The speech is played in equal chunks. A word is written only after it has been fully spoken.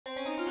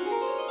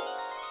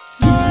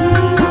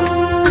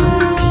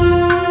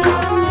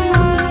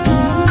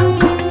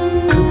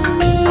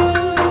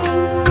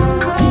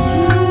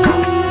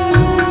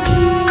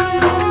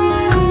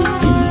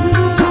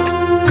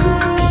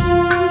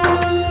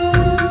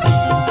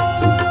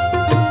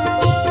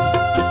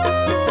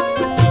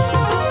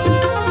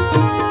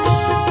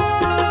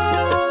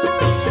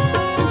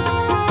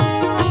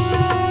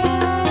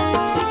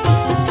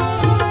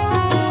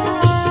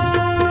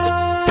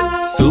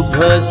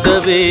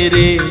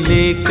सवेरे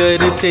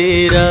लेकर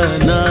तेरा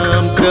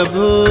नाम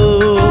प्रभु,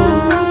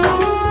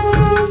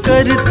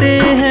 करते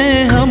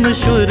हैं हम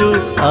शुरू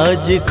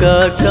आज का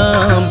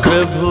काम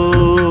प्रभु।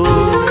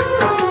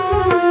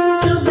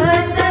 सुबह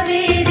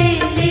सवेरे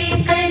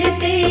लेकर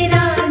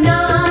तेरा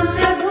नाम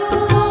प्रभु,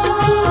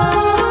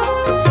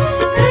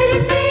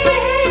 करते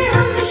हैं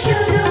हम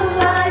शुरू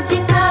आज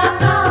का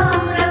काम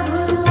प्रभु।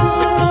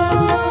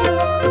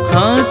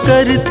 हाँ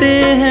करते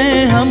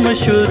हैं हम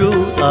शुरू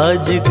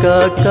आज का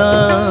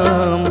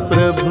काम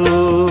प्रभु।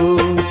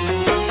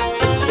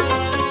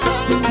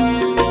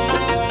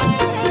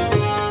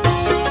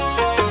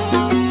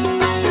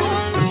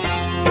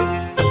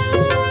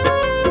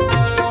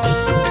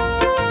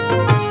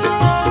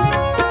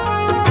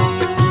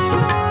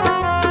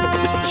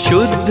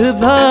 शुद्ध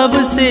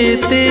भाव से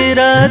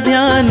तेरा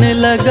ध्यान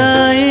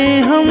लगाए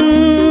हम,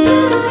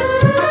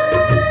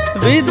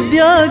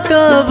 विद्या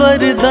का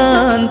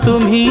वरदान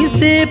तुम्ही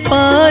से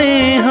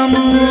पाए हम।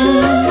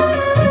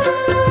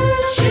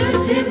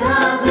 शुद्ध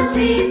भाव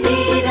से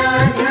तेरा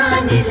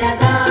ध्यान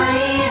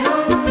लगाए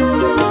हम,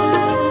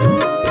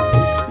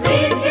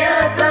 विद्या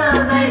का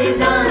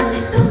वरदान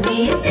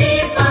तुम्ही से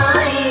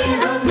पाए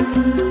हम।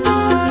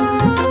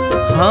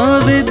 हाँ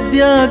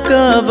विद्या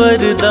का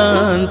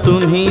वरदान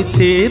तुम्ही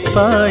से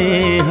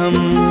पाए हम।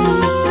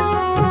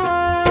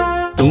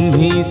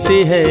 तुम्ही से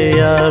है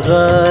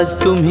आगाज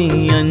तुम्ही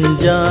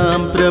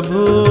अंजाम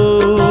प्रभु,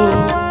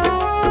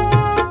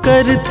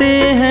 करते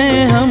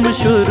हैं हम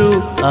शुरू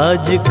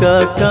आज का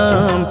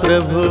काम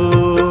प्रभु।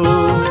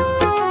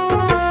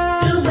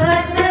 सुबह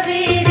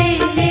सवेरे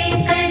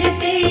लेकर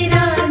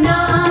तेरा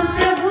नाम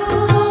प्रभु,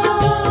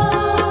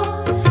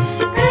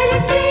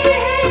 करते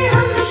हैं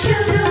हम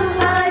शुरू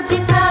आज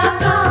का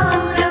काम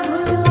प्रभु।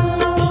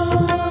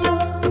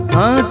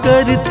 हाँ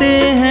करते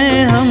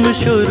हैं हम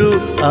शुरू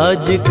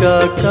आज का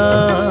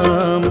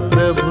काम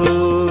प्रभु।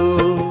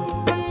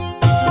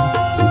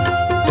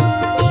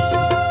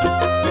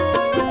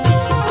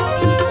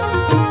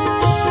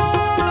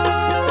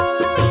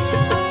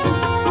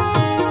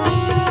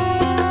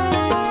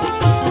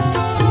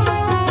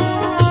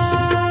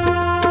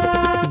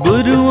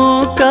 गुरुओं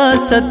का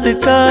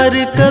सत्कार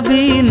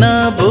कभी ना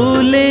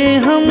भूले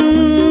हम,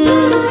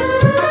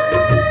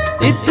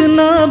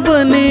 इतना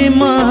बने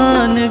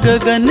महान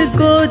गगन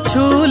को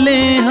छू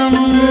ले हम।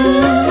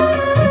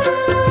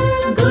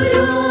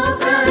 गुरुओं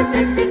का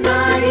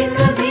सत्कार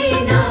कभी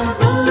ना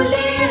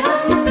भूले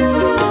हम,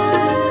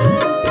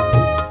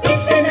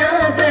 इतना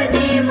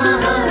बने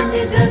महान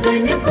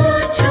गगन को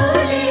छू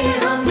ले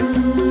हम।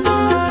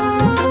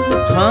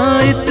 हाँ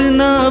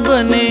इतना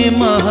बने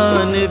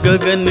महान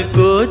गगन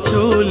को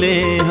छू ले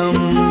हम।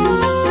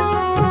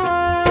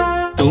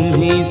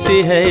 तुम्ही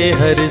से है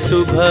हर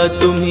सुबह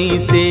तुम्ही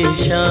से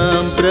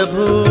शाम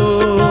प्रभु,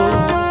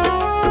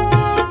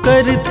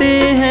 करते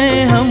हैं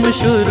हम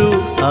शुरू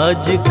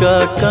आज का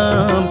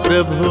काम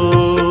प्रभु।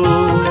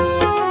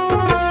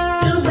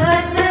 सुबह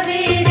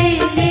सवेरे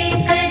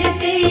लेकर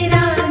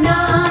तेरा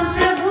नाम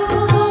प्रभु,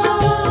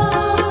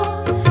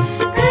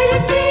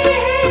 करते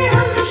हैं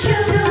हम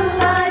शुरू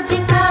आज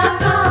का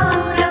काम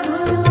प्रभु।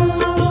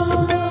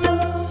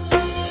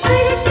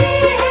 करते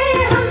हैं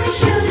हम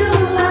शुरू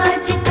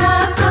आज का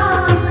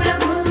काम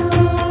प्रभु।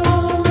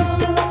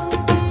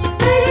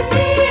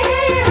 करते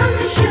हैं हम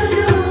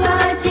शुरू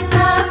आज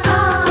का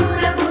काम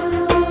प्रभु।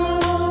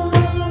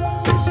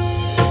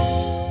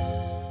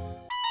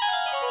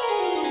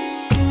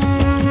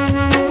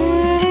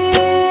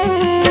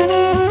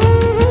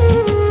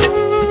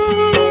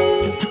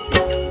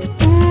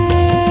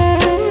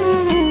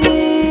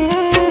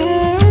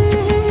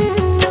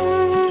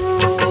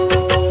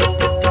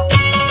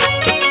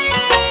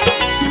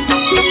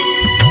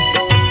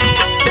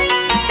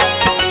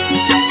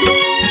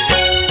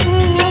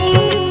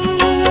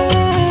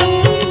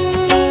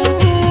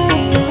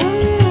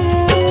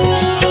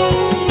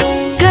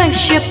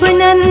 कश्यप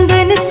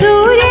नंदन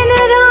सूर्य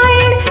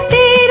नारायण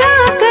तेरा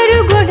कर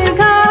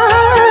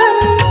गुणगान,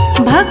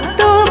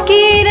 भक्तों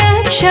की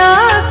रक्षा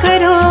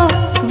करो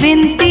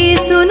विनती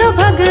सुनो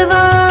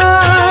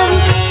भगवान।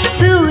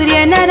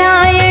 सूर्य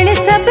नारायण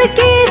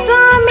सबके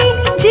स्वामी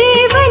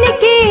जीवन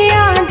के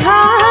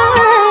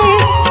आधार,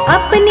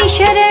 अपनी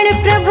शरण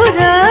प्रभु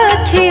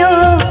रखियो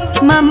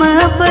मम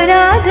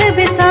अपराध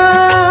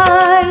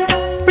विसार।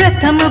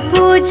 प्रथम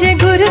पूज्य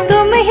गुरु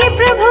तुम ही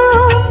प्रभु,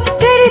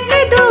 करते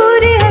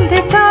दूर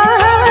अंधकार।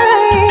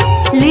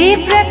 ले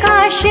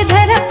प्रकाश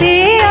धर पे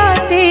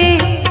आते,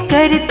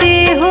 करते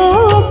हो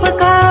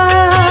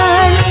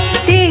उपकार।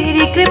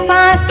 तेरी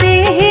कृपा से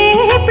हे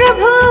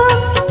प्रभु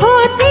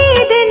होती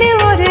दिन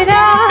और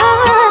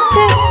रात,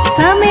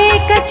 समय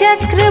का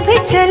चक्र भी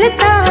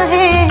चलता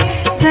है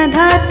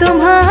सदा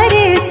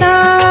तुम्हारे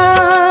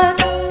साथ।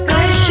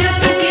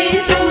 कश्यप के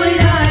तुम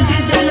राज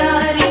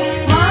दुलारे,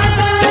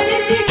 माता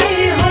निधि के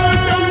हो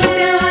तुम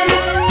प्यारे।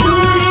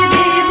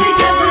 सूर्यदेव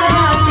जब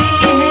आते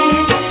हैं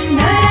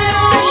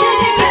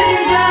धराशायी कर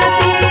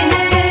जाते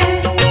हैं।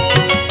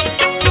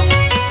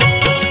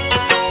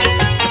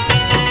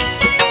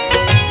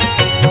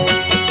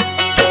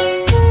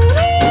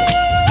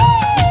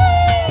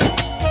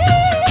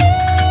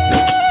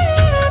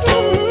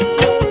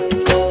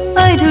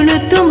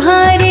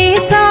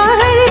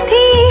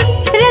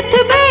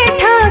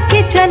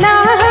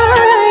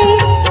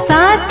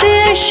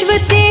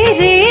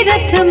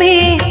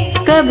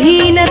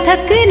 कभी न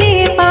थकने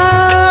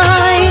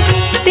पाए।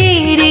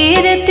 तेरे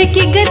रथ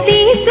की गति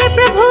से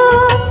प्रभु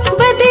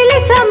बदल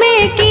समय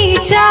की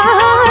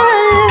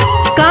चाल।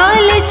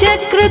 काल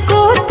चक्र को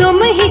तुम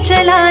ही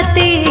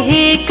चलाते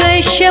हैं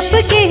कश्यप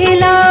के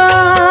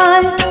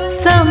लाल।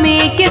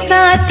 समय के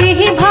साथ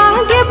ही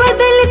भाग्य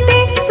बदलते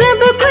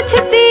सब कुछ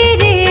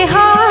तेरे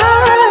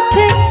हाथ।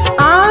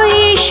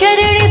 आई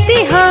शरण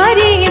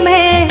तिहारी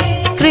मैं,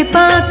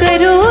 कृपा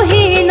करो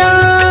हे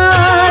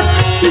नाथ।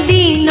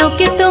 दीनों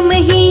के तुम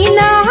ही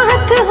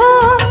नाथ हो,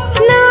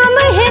 नाम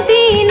है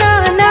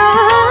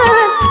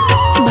दीनानाथ।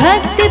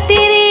 भक्त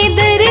तेरे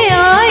दर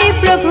आए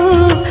प्रभु,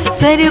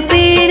 सर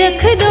पे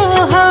रख दो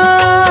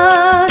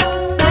हाथ।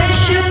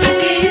 कश्यप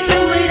के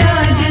तुम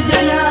राज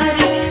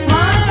दुलारे,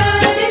 माता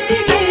अदिति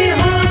के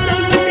हो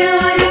तुम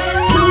प्यारे।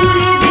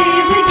 सूर्य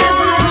देव जब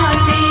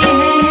आते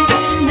हैं,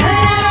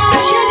 धरा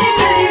रोशन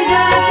कर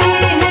जाते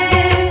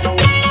हैं।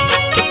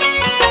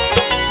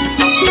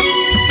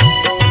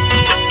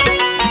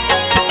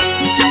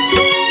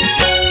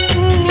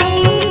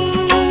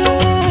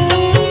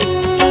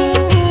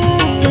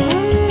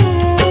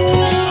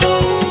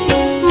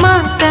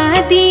 माता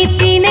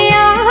दीति ने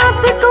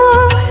आपको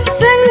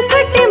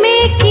संकट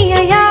में किया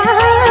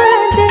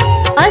याद।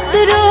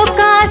 असुरों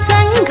का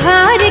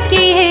संहार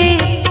किए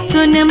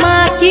सुन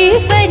माँ की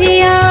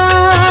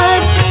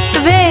फरियाद।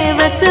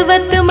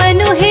 वैवस्वत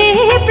मनु है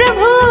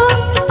प्रभु,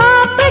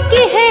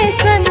 आपकी है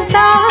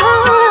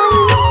संतान।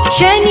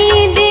 शनि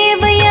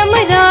देव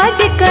यमराज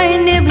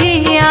कर्ण भी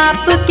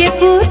आपके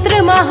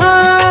पुत्र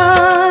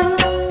महान।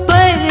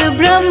 पर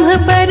ब्रह्म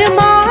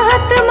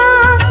परमात्मा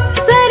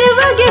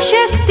सर्वज्ञ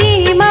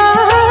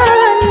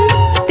शक्तिमान।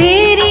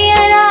 तेरी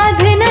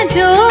आराधना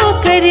जो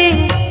करे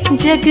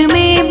जग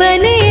में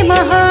बने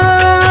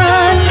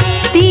महान।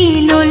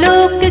 तीनों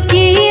लोक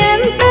की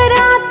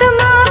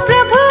अंतरात्मा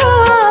प्रभु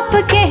आप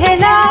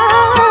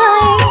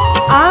कहलाए।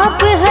 आप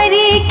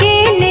हरि के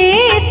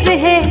नेत्र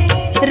है,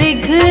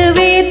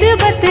 ऋग्वेद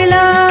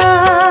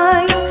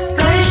बतलाए।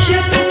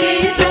 कश्यप के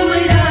तुम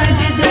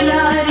राज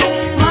दुलारे,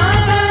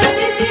 माता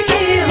अदिति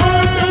के हो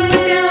तुम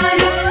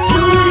प्यारे।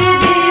 सूर्य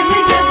देव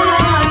जब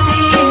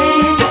आते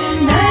हैं,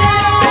 धरा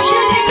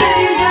रोशन कर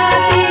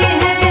जाते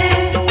हैं।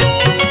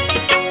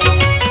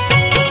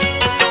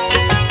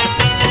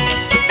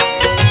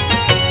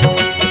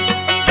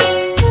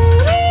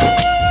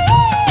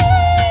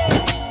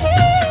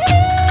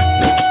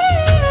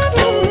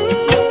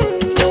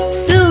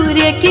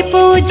 सूर्य की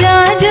पूजा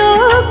जो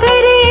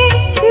करे,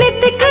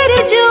 नित कर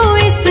जो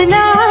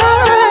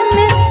स्नान।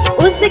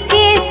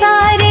 उसके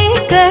सारे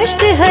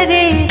कष्ट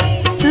हरे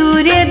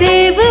सूर्य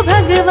देव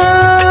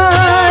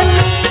भगवान।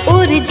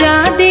 ऊर्जा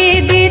दे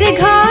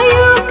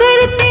दीर्घायु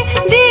करते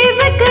देव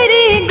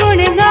करे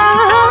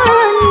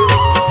गुणगान।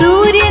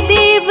 सूर्य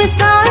देव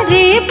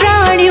सारे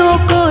प्राणियों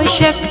को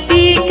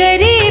शक्ति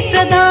करे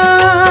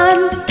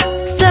प्रदान।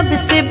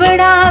 सबसे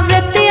बड़ा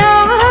व्रत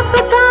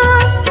आपका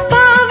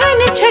पावन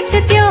छठ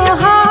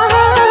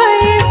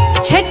त्योहार।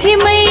 छठी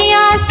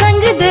मैया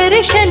संग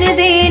दर्शन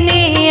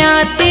देने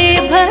आते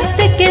भक्त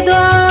के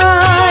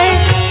द्वार।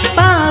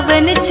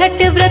 पावन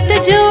छठ व्रत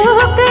जो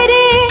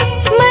करे,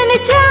 मन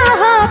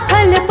चाहा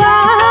फल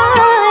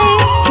पाए।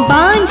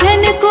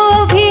 बांझन को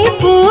भी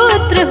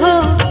पुत्र हो,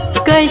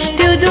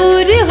 कष्ट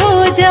दूर हो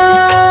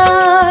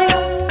जाए।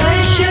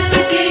 कश्यप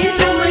के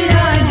तुम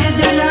राज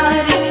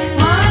दुलारे,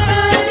 माता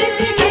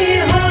अदिति के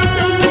हो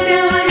तुम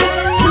प्यारे।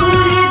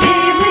 सूर्य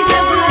देव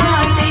जब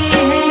आते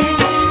हैं,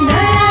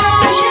 धरा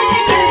रोशन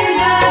कर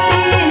जाते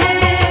हैं।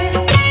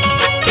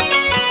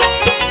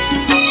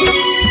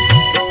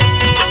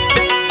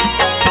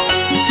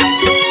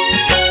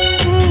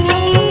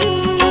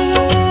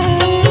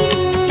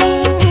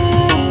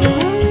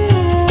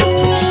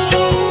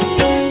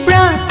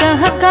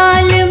 प्रातः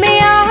काल में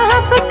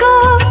आपको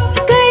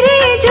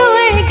करे जो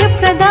अर्घ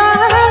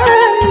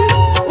प्रदान।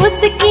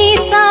 उसकी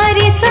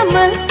सारी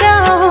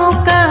समस्याओं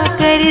का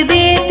कर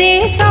देते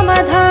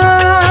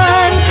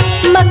समाधान।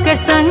 मकर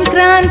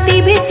संक्रांति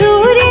भी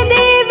सूर्य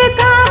देव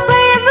का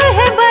पर्व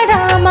है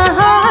बड़ा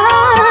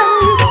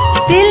महान।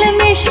 तिल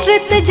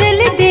मिश्रित जल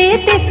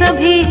देते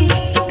सभी,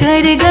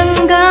 कर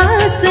गंगा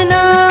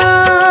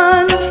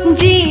स्नान।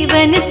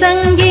 जीवन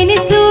संगिनी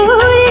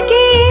सूर्य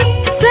की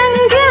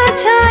संज्ञा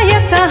छाया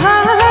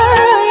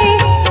कहाए।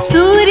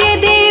 सूर्य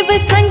देव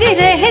संग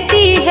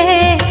रहती है,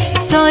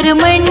 सौर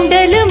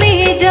मंडल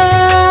में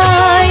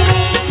जाए।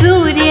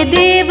 सूर्य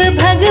देव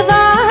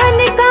भगवान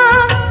का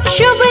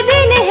शुभ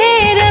दिन है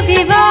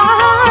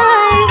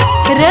रविवार।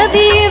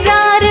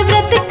 रविवार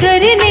व्रत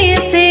करने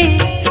से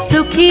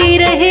सुखी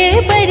रहे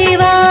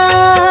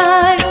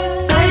परिवार।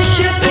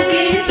 कश्यप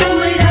के तुम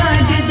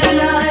राज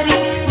दुलारे,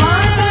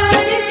 माता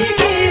अदिति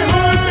के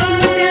हो तुम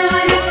प्यारे।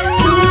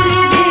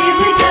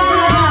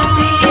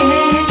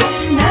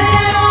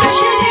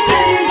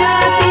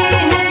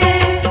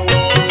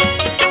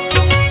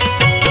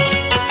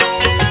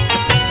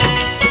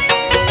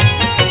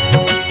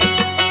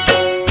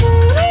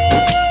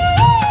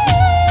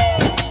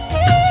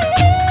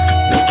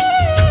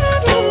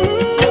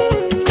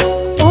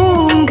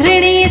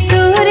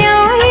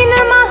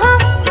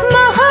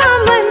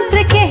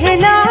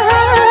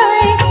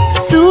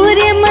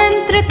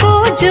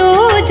 जो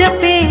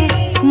जपे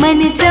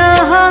मन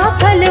चाहा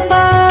फल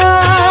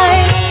पाए।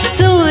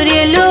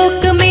 सूर्य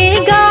लोक में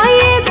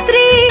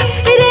गायत्री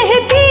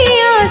रहती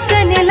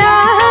आसन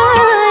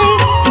लाए।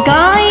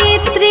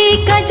 गायत्री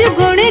का जो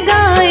गुण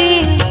गाए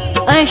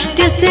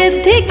अष्ट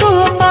सिद्धि को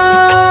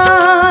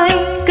पाए।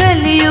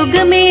 कलयुग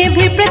में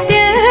भी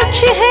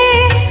प्रत्यक्ष है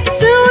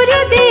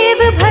सूर्य देव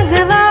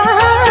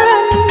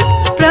भगवान।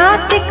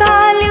 प्रातः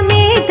काल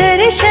में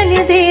दर्शन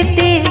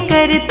देते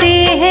करते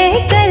हैं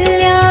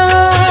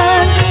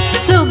कल्याण।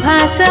 सुबह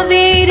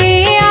सवेरे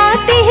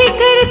आते ही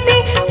करते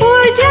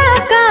ऊर्जा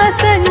का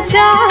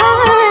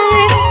संचार।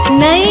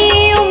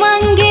 नई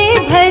उमंगे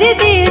भर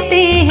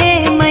देते हैं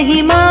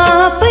महिमा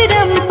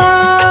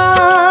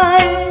परंपार।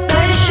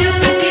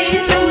 कश्यप के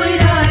तुम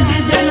राज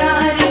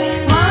दुलारे,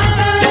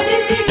 माता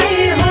अदिति के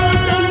हो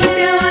तुम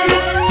प्यारे।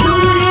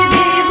 सूर्य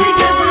देव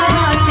जब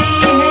आते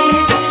हैं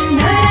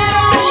धरा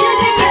रोशन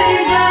कर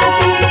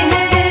जाते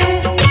हैं।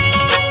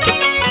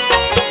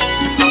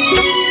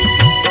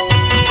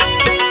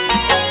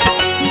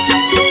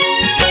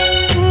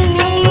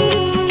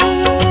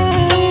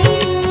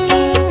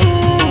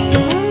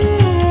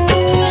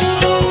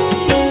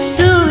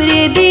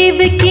 सूर्य देव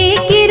की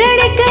किरण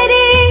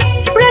करे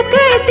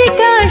प्रकृति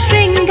का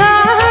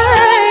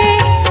श्रृंगार।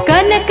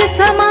 कनक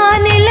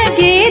समान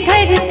लगे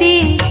धरती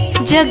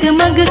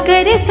जगमग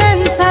करे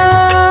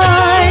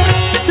संसार।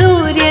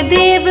 सूर्य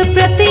देव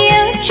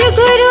प्रत्यक्ष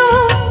गुरु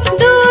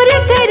दूर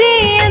करे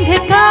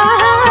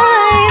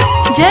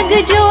अंधकार। जग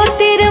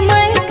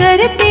ज्योतिर्मय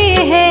करते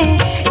हैं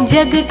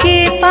जग के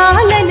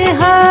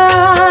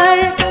पालनहार।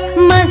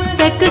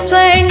 मस्तक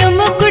स्वर्ण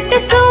मुकुट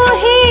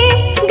सोहे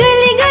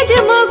गले गज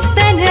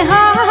मुक्तन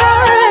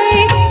हार।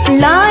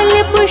 लाल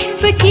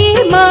पुष्प की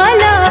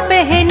माला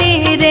पहने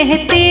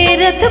रहते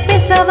रथ पे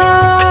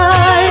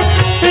सवार।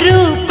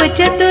 रूप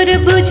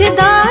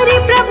चतुर्भुजधारी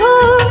प्रभु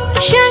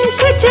शंख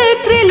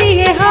चक्र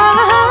लिए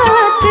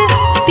हाथ।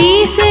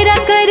 तीसरा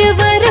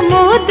करवर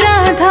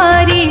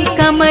मुद्राधारी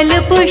कमल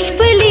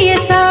पुष्प लिए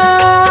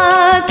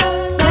साथ।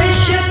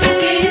 कश्यप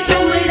के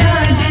तुम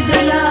राज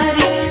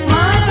दुलारे,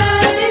 माता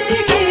अदिति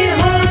के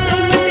हो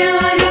तुम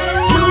प्यारे।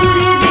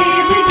 सूर्य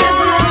देव जब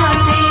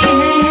आते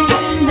हैं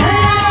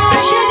धरा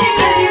रोशन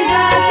कर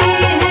जाते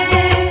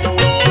हैं।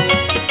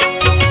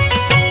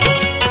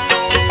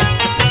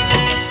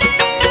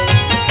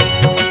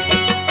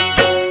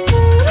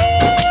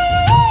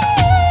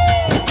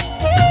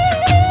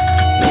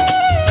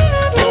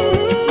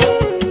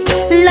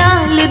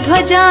 लाल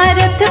ध्वजा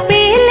रथ पे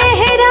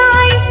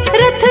लहराए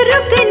रथ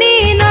रुकने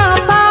ना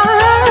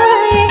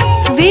पाए।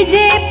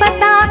 विजय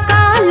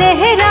पताका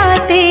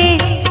लहराते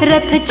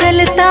रथ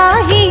चलता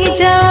ही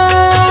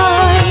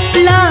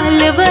जाए। लाल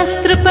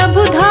वस्त्र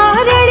प्रभु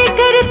धारण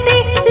करते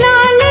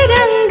लाल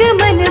रंग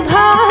मन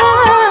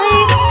भाए।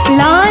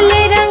 लाल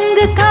रंग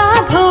का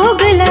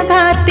भोग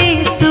लगाते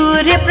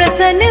सूर्य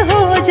प्रसन्न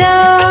हो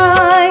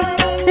जाए।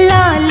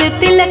 लाल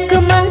तिलक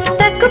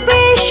मस्तक पे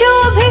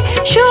शोभे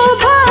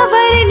शोभा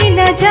वर्णि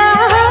न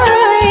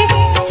जाए।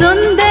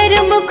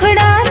 सुंदर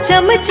मुखड़ा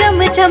चम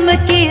चम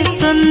चमके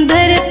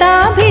सुंदरता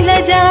भी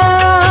न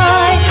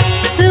जाए।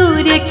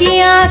 सूर्य की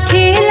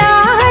आंखें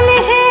लाल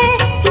है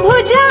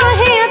भुजा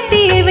है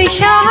अति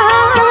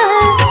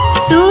विशाल।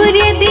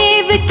 सूर्य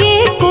देव के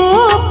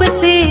कोप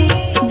से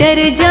डर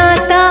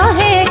जाता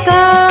है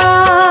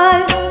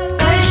काल।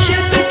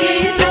 कश्यप के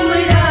तुम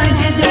राज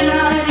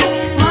दुलारे,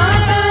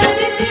 माता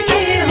अदिति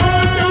के हो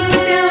तुम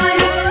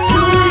प्यारे।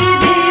 सूर्य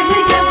देव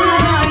जब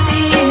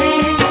आते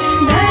हैं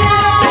धरा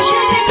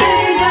रोशन कर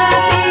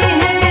जाते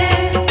हैं।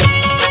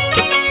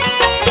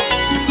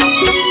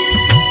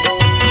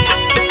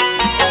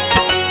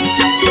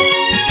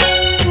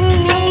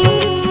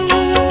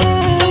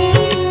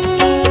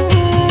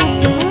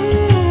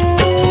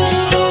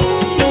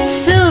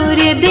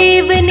 सूर्य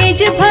देव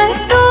निज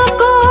भक्तों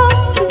को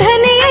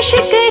धन यश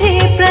करे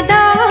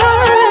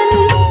प्रदान।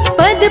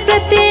 पद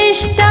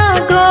प्रतिष्ठा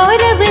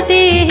गौरव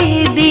दे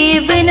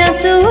देव न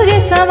सूर्य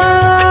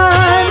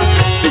समान।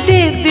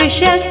 दिव्य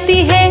शक्ति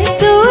है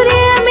सूर्य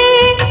में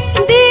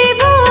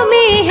देवों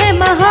में है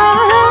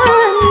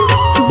महान।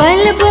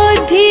 बल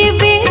बुद्धि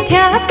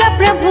विद्या का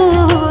प्रभु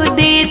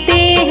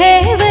देते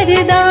हैं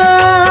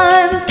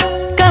वरदान।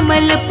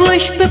 कमल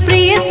पुष्प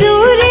प्रिय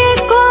सूर्य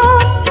को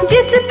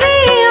जिस पे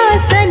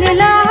आसन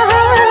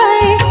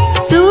लाए।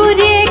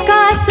 सूर्य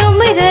का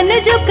सुमिरन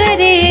जो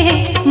करे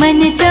मन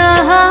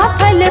चाहा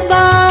फल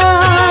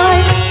पाए।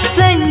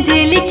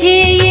 संजय लिखे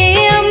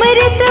ये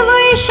अमृत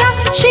वर्षा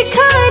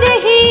शिखा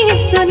रही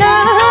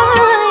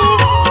सुनाए।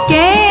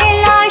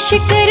 कैलाश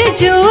कर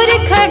जोर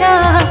खड़ा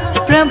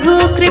प्रभु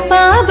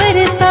कृपा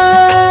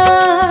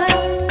बरसाए।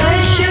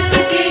 कश्यप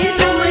के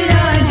तुम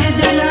राज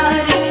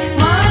दुलारे,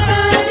 माता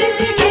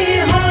अदिति के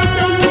हो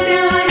तुम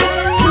प्यारे।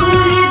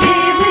 सूर्य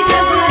देव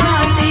जब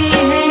आते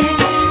हैं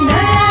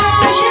धरा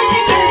रोशन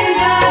कर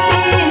जाते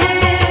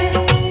हैं।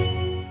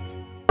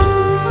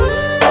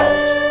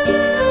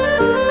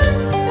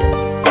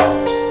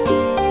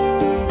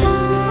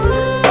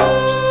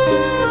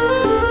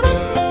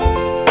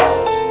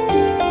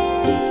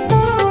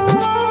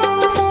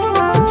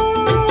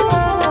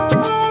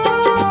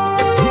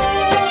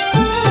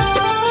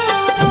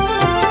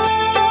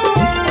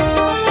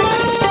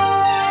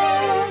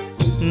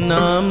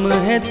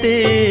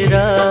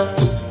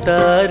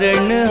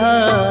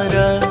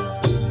 तारणहारा,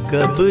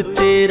 कब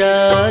तेरा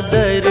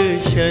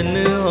दर्शन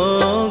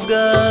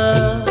होगा।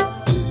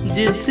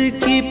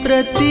 जिसकी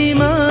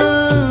प्रतिमा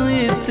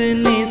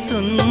इतनी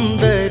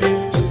सुंदर,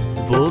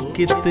 वो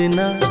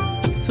कितना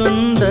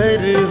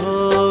सुंदर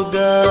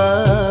होगा।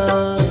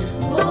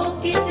 वो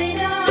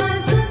कितना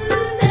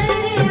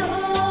सुंदर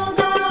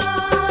होगा।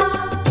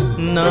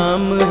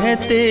 नाम है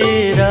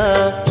तेरा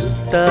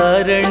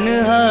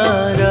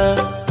तारणहारा,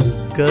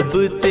 कब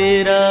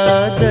तेरा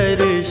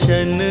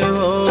दर्शन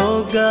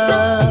होगा।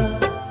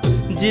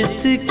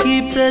 जिसकी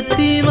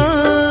प्रतिमा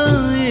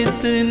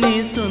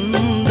इतनी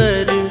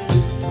सुंदर,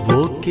 वो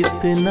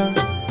कितना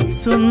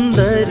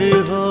सुंदर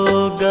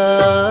होगा।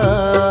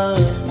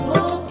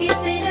 वो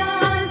कितना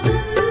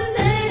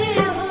सुंदर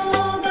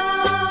होगा।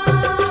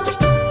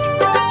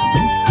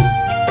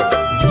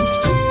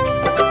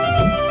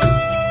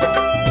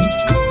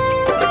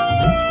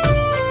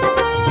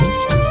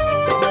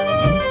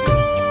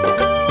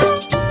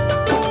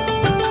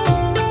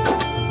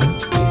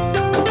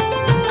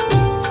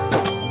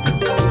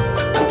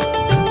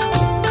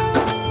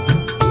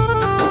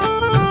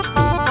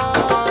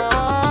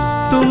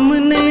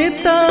 तुमने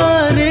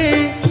तारे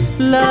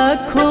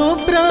लाखों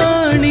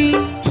प्राणी,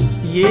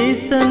 ये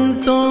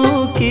संतों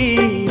की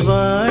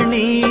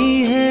वाणी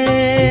है।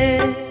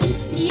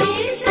 ये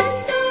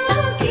संतों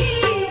की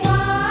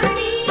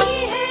वाणी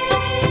है।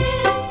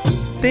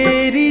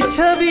 तेरी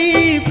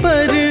छवि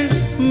पर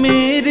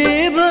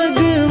मेरे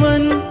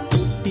भगवन,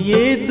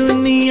 ये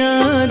दुनिया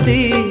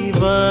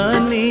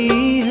दीवानी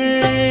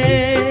है।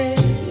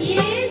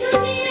 ये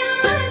दुनिया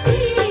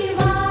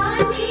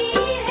दीवानी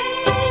है।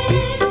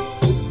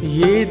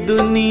 ये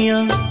दुनिया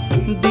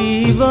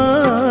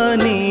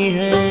दीवानी है।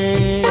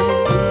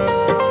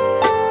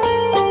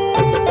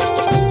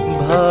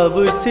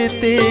 भाव से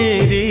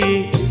तेरी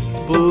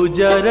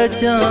पूजा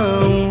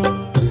रचाऊं,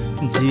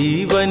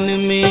 जीवन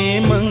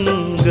में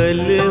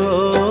मंगल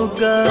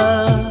होगा।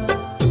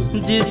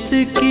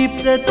 जिसकी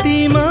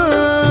प्रतिमा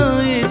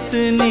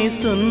इतनी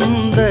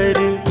सुंदर,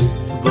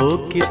 वो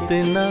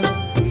कितना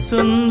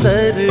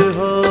सुंदर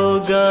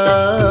होगा।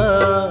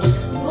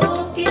 वो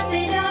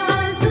कितना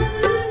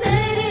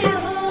सुंदर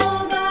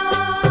होगा।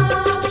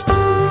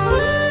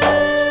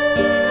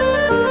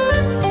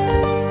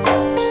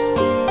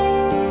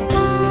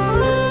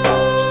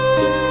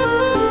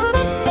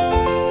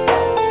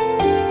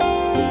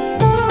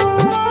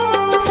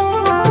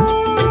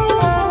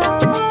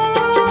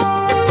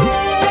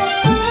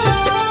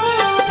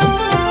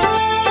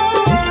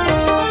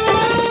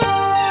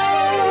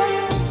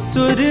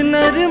 सुर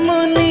नर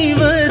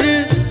मुनिवर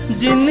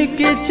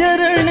जिनके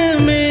चरण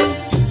में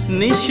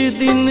निश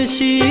दिन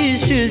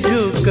शीश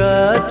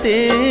झुकाते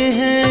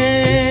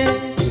हैं।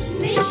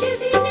 निश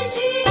दिन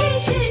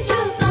शीश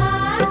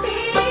झुकाते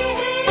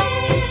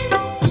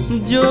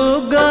हैं। जो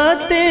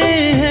गाते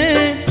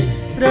हैं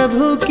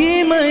प्रभु की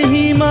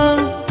महिमा,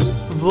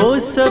 वो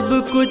सब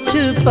कुछ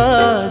पा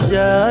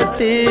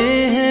जाते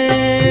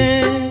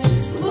हैं।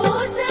 वो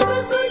सब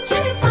कुछ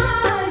पा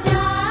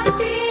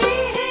जाते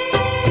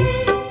हैं।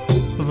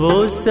 वो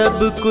सब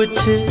कुछ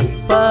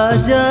पा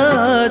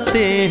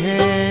जाते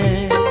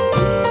हैं।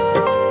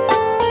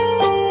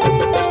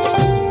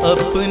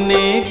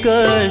 अपने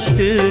कष्ट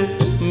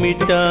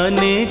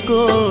मिटाने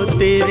को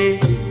तेरे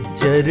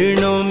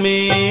चरणों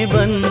में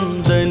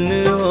वंदन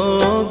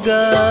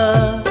होगा।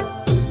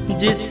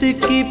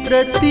 जिसकी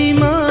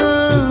प्रतिमा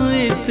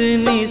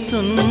इतनी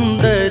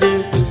सुंदर,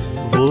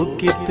 वो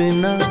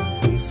कितना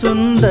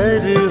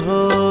सुंदर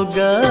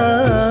होगा।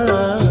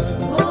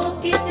 वो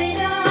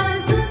कितना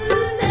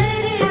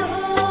सुंदर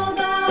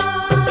होगा।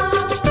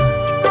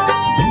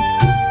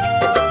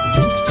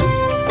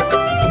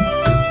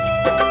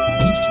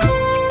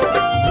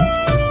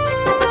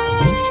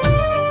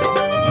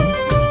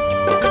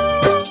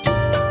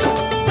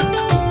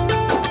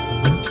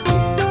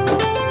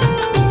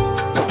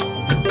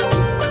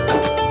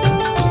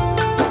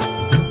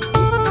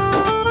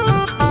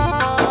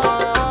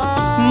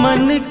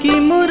 मन की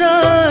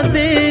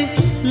मुरादे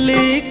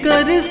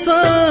लेकर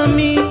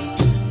स्वामी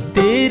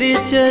तेरे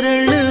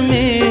चरण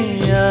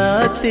में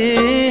आते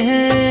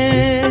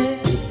हैं।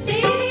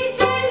 तेरे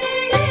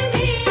चरण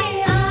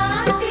में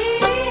आते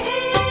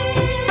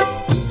हैं।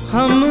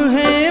 हम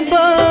हैं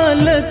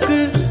बालक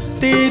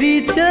तेरी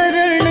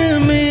चरण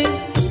में,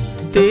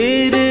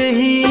 तेरे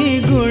ही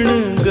गुण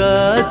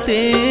गाते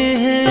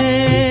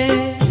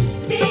हैं।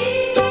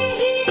 तेरे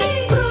ही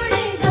गुण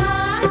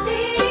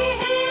गाते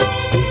हैं।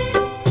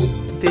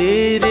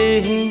 तेरे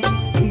ही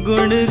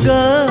गुण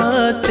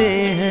गाते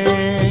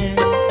हैं।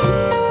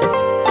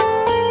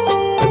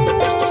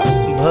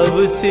 भव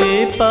से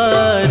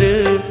पार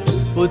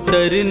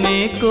उतरने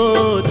को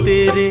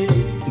तेरे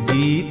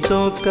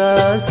गीतों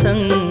का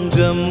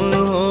संगम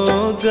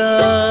होगा।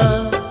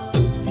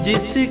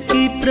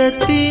 जिसकी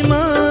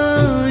प्रतिमा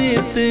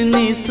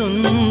इतनी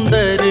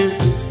सुंदर,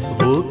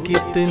 वो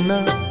कितना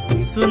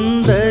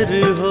सुंदर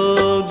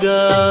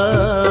होगा।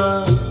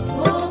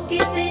 वो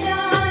कितना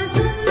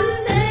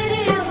सुंदर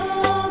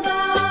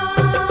होगा।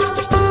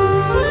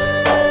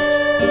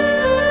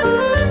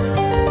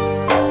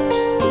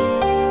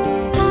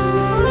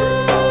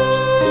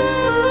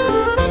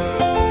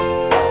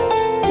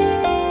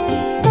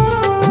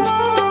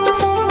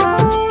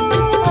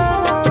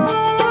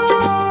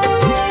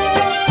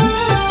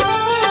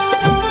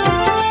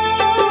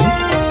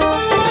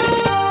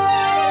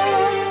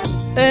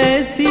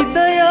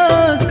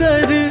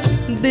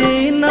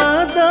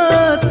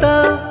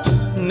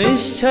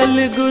 निश्चल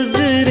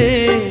गुजरे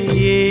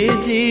ये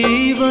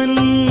जीवन,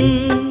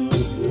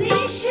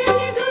 निश्चल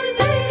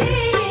गुजरे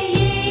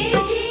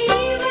ये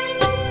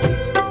जीवन।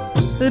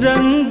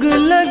 रंग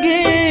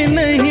लगे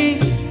नहीं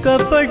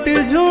कपट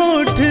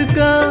झूठ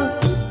का,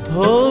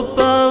 हो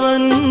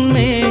पावन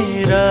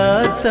मेरा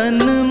तन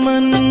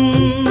मन,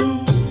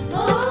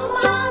 हो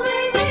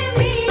पावन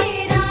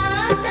मेरा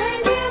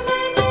तन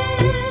मन,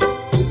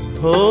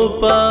 हो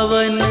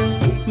पावन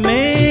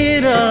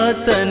मेरा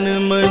तन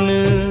मन।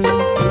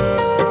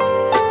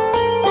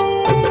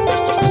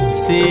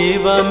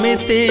 सेवा में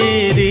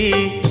तेरी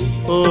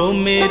ओ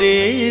मेरे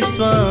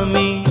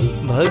स्वामी,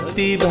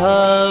 भक्ति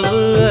भाव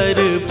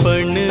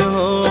अर्पण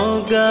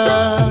होगा।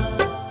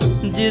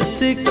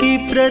 जिसकी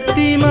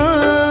प्रतिमा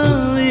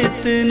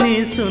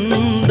इतनी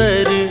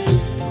सुंदर,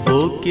 वो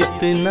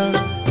कितना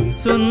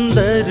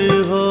सुंदर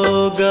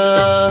होगा,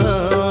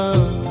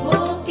 वो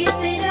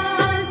कितना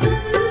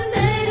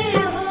सुंदर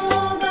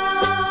होगा।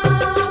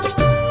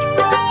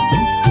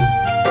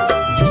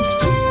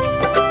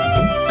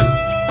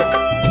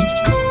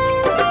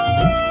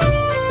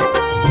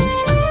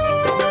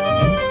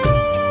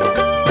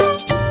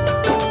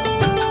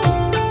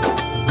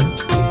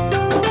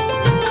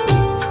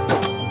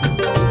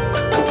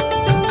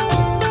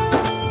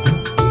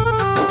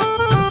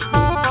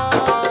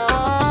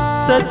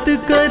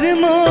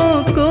 सत्कर्मों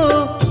को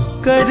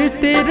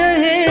करते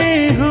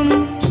रहे हम,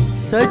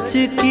 सच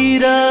की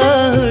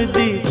राह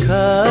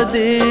दिखा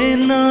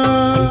देना,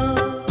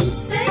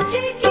 सच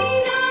की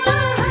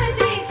राह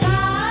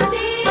दिखा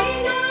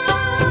देना।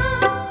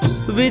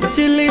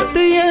 विचलित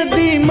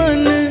यदि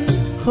मन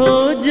हो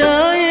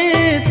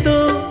जाए तो,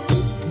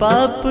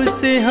 पाप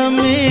से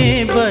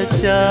हमें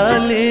बचा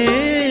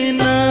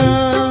लेना,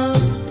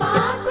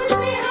 पाप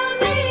से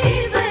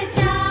हमें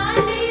बचा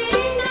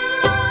लेना,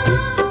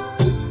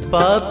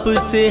 पाप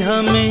से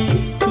हमें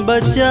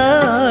बचा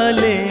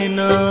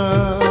लेना।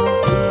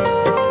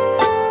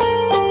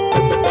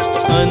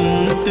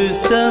 अंत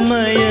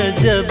समय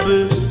जब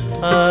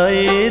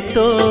आए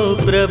तो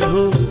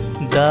प्रभु,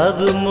 दाव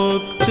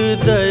मुक्त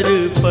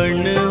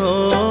दर्पण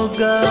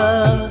होगा।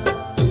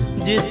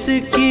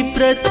 जिसकी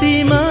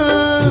प्रतिमा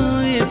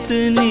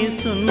इतनी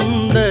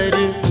सुंदर,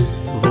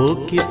 वो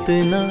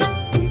कितना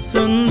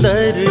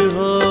सुंदर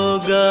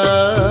होगा,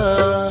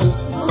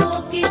 वो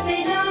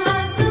कितना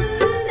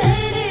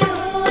सुंदर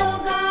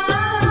होगा,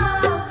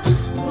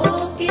 वो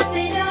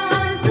कितना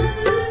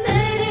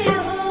सुंदर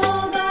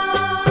होगा।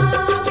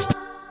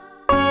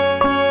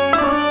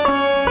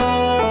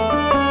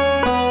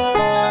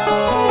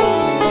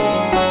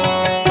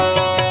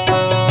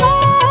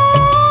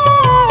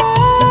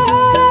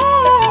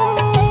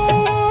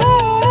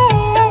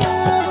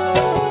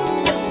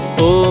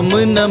 ओम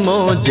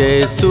नमो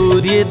जय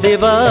सूर्य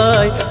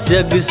देवाय,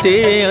 जग से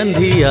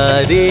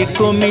अंधियारे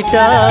को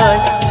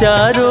मिटाए।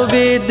 चारों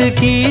वेद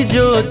की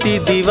ज्योति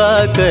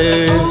दिवाकर,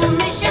 ओम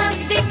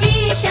शब्द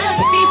की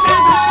शक्ति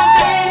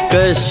प्रभाकर।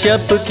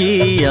 कश्यप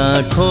की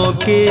आँखों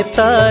के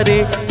तारे,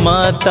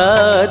 माता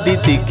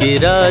अदिति के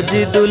राज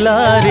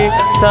दुलारे।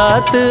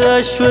 सात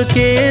अश्व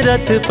के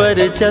रथ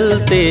पर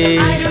चलते,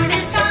 अरुण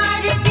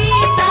सारथी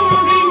संग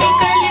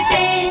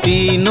निकलते।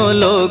 तीनों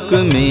लोक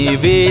में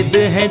वेद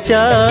हैं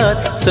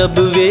चार, सब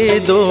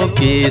वेदों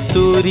के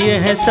सूर्य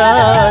हैं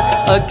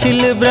सात।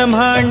 अखिल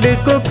ब्रह्मांड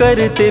को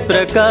करते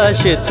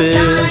प्रकाशित,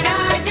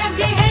 सारा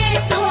जग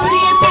है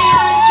सूर्य पे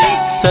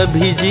आश्रित।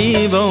 सभी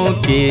जीवों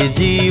के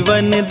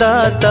जीवन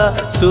दाता,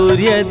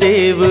 सूर्य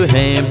देव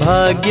हैं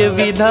भाग्य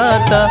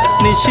विधाता।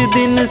 निश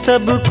दिन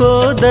सबको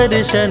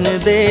दर्शन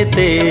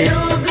देते,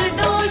 रोग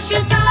दोष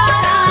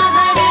सारा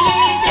हर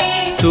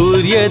लेते।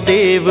 सूर्य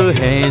देव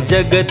हैं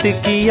जगत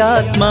की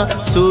आत्मा,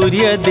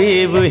 सूर्य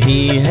देव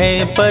ही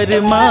हैं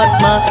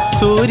परमात्मा।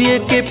 सूर्य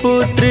के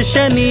पुत्र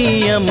शनि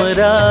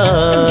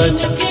यमराज,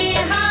 जिनके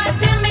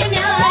हाथ में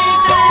न्याय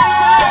का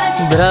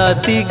राज।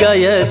 भ्राति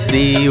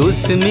गायत्री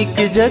उस्मिक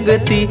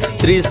जगति,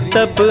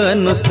 त्रिस्तप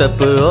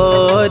अनुस्तप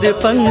और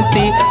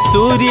पंक्ति।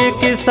 सूर्य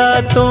के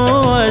सातों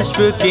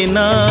अश्व के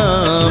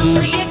नाम,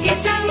 सूर्य के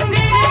संग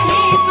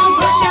रहे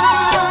सुबह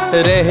शाम।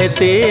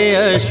 रहते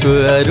अश्व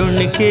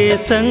अरुण के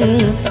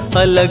संग,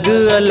 अलग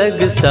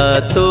अलग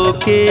सातों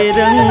के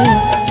रंग।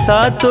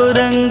 सातों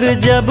रंग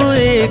जब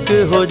एक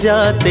हो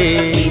जाते,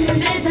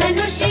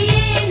 इंद्रधनुष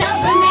ये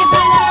नभ में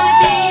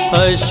बनाते।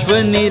 अश्व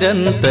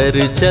निरंतर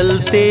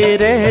चलते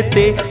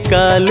रहते,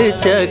 काल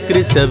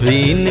चक्र सभी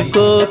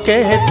इनको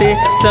कहते।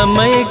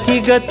 समय की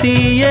गति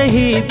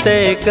यही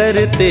तय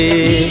करते,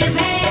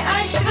 निर्भय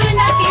अश्व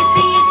न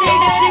किसी से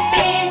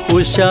डरते।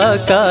 उषा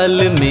काल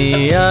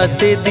में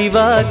आते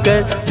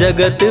दिवाकर,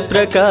 जगत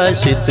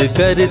प्रकाशित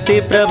करते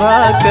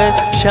प्रभाकर।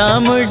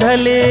 शाम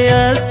ढले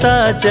अस्ता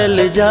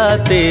चल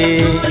जाते,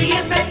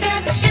 सूर्य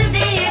प्रत्यक्ष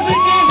देव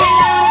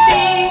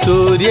कहलाते।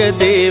 सूर्य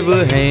देव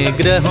हैं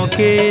ग्रहों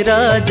के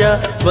राजा,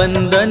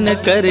 वंदन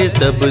करे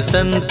सब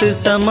संत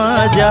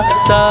समाजा।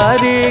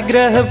 सारे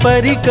ग्रह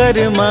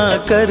परिक्रमा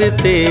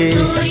करते,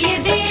 सूर्य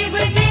देव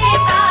से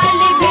काल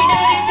भी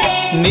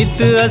डरते। नित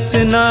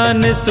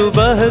स्नान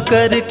सुबह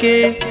करके,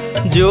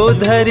 जो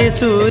धरे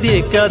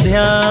सूर्य का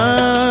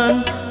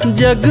ध्यान,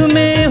 जग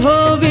में हो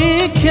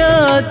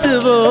विख्यात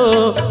वो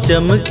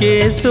चमके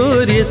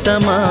सूर्य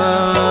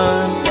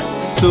समान।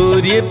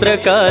 सूर्य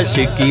प्रकाश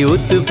की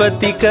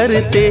उत्पत्ति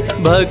करते,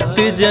 भक्त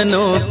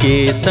जनों के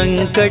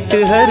संकट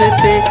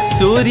हरते,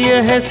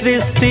 सूर्य है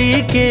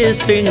सृष्टि के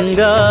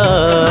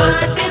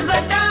श्रृंगार।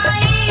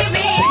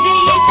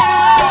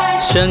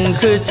 शंख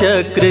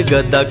चक्र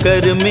गदा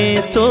कर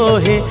में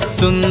सोहे,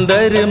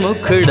 सुंदर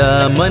मुखड़ा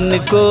मन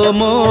को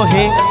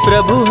मोहे,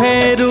 प्रभु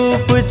है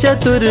रूप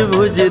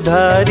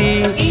चतुर्भुजधारी।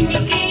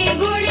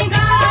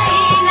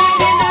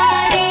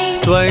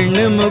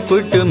 स्वर्ण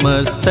मुकुट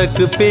मस्तक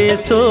पे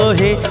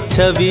सोहे,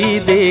 छवि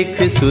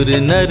देख सुर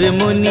नर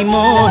मुनि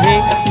मोहे,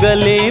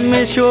 गले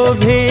में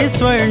शोभे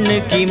स्वर्ण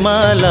की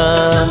माला।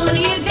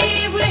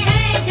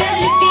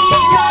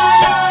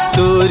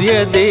 सूर्य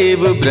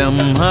देव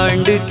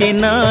ब्रह्मांड के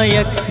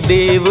नायक,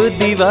 देव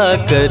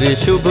दिवाकर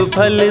शुभ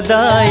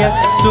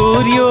फलदायक,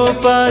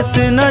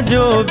 सूर्योपासना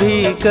जो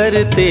भी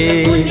करते,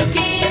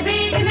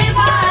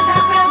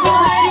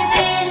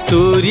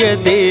 सूर्य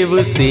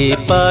देव से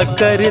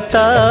पाकर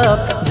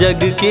ताप,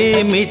 जग के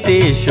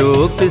मिटे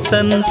शोक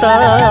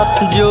संताप,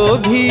 जो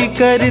भी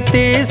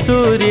करते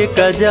सूर्य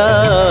का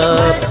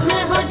जाप।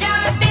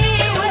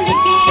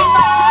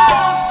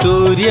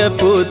 सूर्य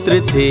पुत्र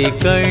थे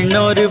कर्ण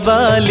और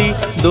बाली,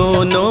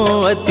 दोनों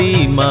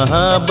अति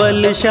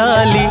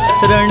महाबलशाली,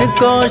 रण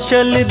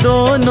कौशल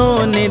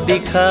दोनों ने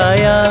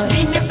दिखाया।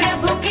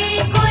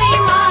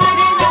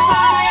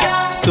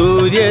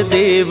 सूर्य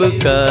देव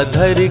का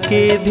धर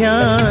के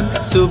ध्यान,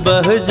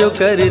 सुबह जो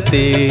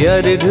करते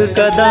अर्घ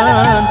का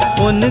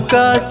दान,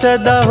 उनका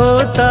सदा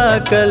होता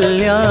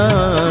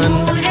कल्याण।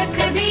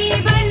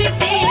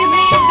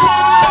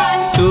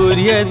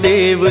 सूर्य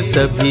देव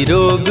सभी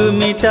रोग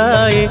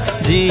मिटाए,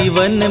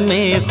 जीवन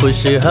में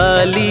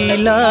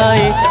खुशहाली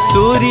लाए,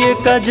 सूर्य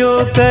का जो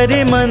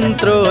करे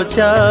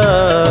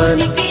मंत्रोच्चार।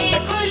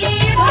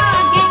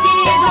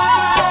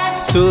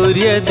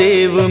 सूर्य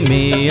देव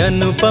में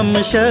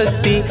अनुपम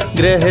शक्ति,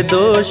 ग्रह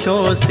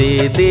दोषों से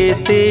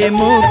देते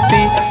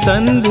मुक्ति,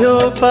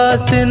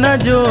 संध्योपासना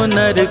जो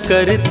नर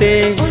करते,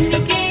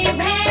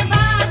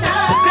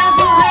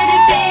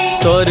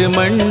 सौर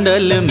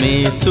मंडल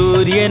में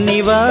सूर्य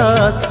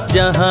निवास,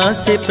 जहाँ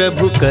से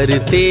प्रभु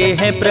करते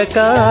हैं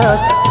प्रकाश,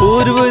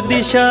 पूर्व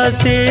दिशा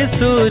से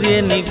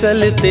सूर्य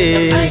निकलते,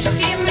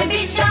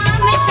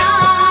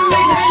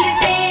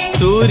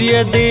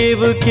 सूर्य देव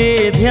के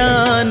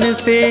ध्यान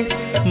से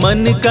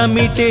मन का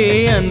मिटे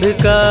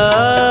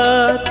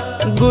अंधकार,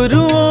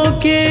 गुरुओं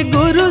के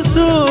गुरु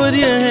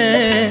सूर्य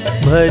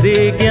हैं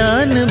भरे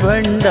ज्ञान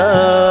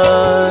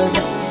भंडार।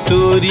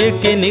 सूर्य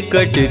के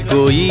निकट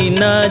कोई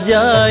ना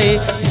जाए,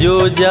 जो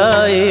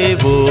जाए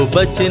वो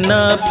बच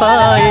ना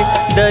पाए,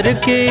 डर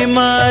के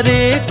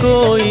मारे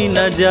कोई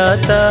न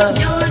जाता,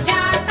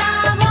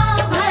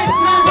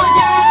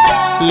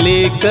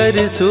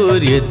 लेकर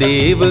सूर्य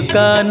देव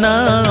का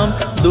नाम,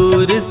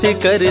 दूर से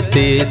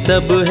करते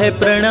सब है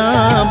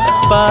प्रणाम,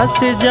 पास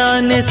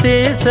जाने से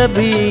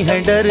सभी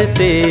हैं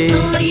डरते।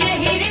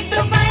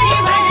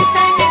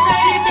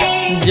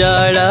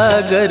 जाड़ा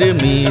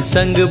गर्मी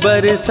संग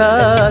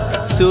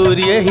बरसात,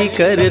 सूर्य ही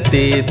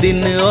करते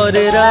दिन और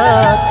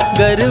रात,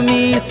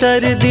 गर्मी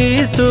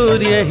सर्दी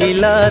सूर्य ही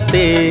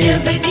लाते,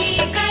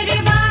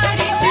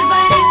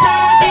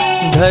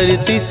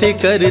 धरती से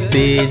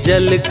करते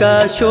जल का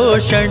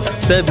शोषण,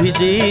 सभी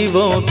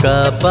जीवों का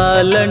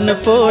पालन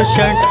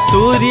पोषण,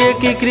 सूर्य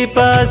की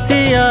कृपा से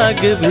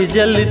आग भी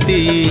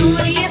जलती,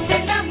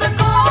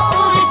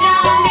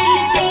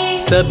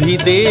 सभी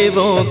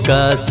देवों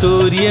का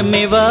सूर्य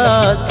में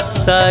वास,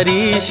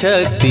 सारी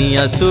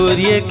शक्तियाँ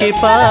सूर्य के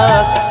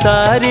पास,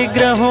 सारे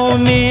ग्रहों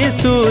में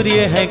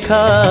सूर्य है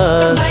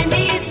खास।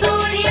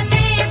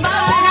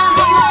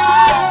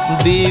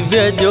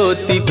 दिव्य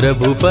ज्योति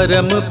प्रभु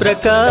परम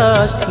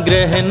प्रकाश,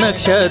 ग्रह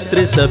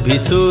नक्षत्र सभी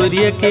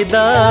सूर्य के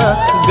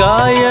दास,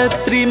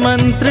 गायत्री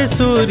मंत्र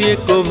सूर्य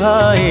को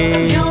भाए,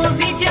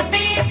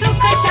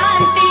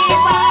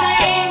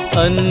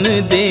 अन्न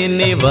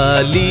देने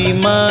वाली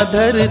माँ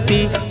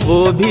धरती, वो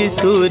भी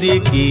सूर्य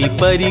की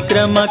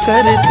परिक्रमा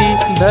करती,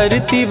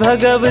 धरती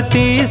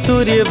भगवती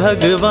सूर्य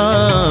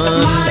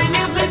भगवान।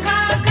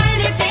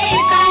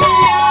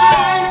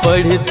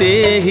 पढ़ते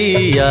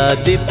ही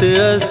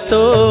आदित्य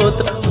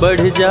स्तोत्र,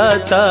 बढ़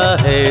जाता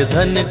है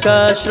धन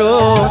का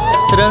स्रोत,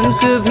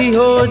 रंक भी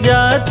हो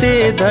जाते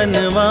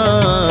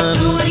धनवान।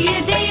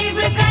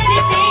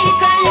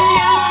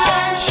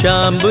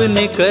 शाम्ब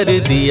ने कर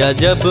दिया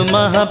जब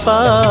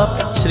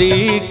महापाप, श्री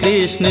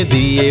कृष्ण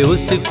दिए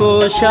उसको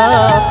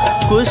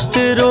शाप, कुष्ठ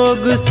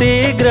रोग से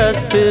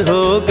ग्रस्त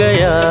हो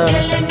गया,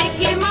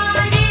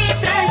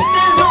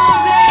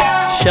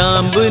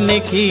 शाम्ब ने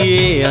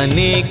किए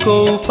अनेकों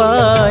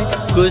उपाय,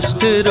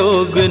 कुष्ठ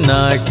रोग ना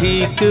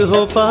ठीक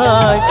हो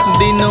पाए,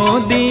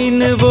 दिनों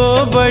दिन वो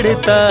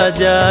बढ़ता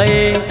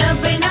जाए।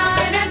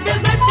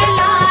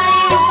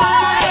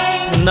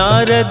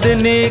 नारद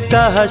ने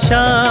कहा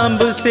शाम्ब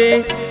से,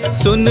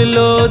 सुन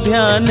लो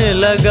ध्यान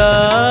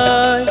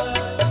लगाए,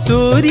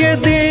 सूर्य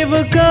देव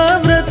का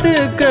व्रत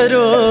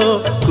करो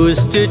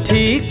कुष्ठ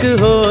ठीक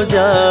हो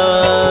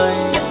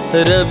जाए।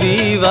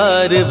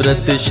 रविवार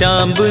व्रत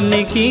शांब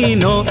ने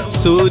कीन्हो,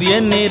 सूर्य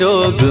ने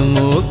रोग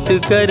मुक्त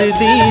कर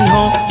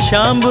दीन्हो।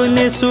 शांब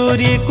ने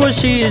सूर्य को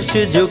शीश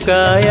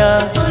झुकाया,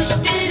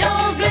 कुष्ठ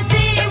रोग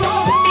से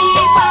मुक्ति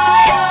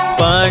पाया।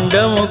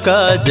 पांडवों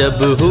का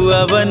जब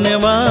हुआ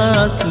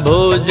वनवास,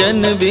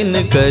 भोजन बिन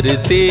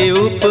करते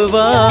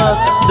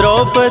उपवास।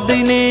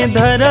 द्रौपदी ने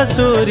धरा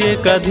सूर्य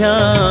का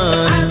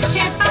ध्यान,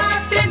 अक्षय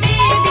पात्र दे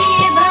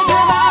दिए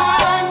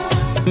भगवान।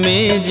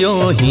 में जो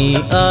ही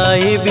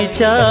आए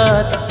विचार,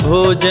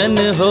 भोजन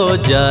हो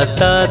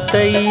जाता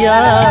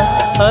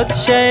तैयार।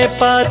 अक्षय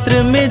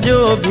पात्र में जो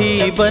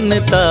भी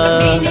बनता,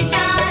 बिन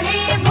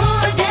चाहे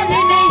भोजन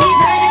नहीं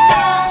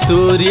भरता।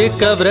 सूर्य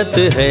का व्रत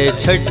है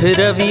छठ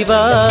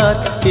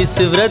रविवार, इस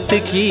व्रत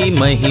की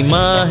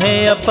महिमा है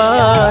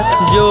अपार।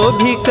 जो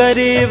भी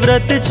करे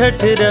व्रत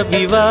छठ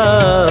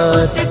रविवार,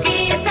 उसके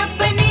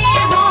सपने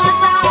हो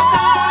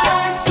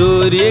साकार।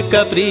 सूर्य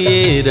का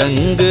प्रिय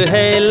रंग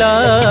है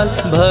लाल,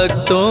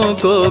 भक्तों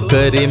को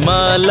करे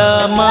माला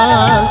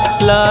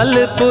माल। लाल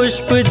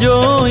पुष्प जो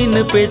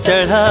इन पे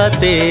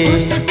चढ़ाते,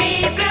 उस पे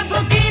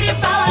प्रभु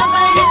कृपा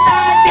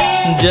बरसाते।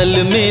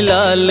 जल में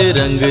लाल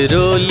रंग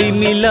रोली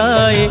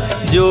मिलाए।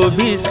 जो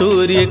भी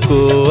सूर्य को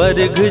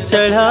अर्घ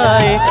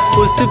चढ़ाए,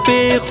 उस पे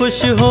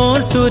खुश हो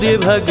सूर्य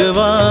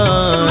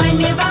भगवान।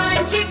 मन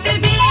वांछित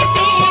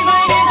देते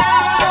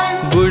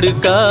वरदान। गुड़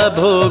का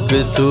भोग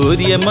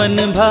सूर्य मन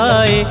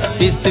भाए,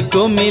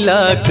 इसको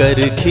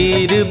मिलाकर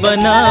खीर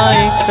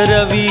बनाए।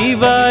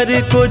 रविवार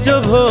को जो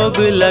भोग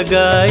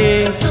लगाए,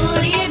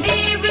 सूर्य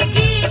देव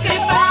की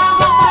कृपा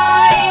हो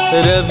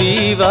पाए।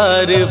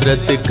 रविवार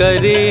व्रत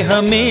करे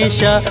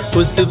हमेशा,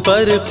 उस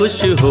पर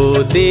खुश हो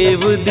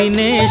देव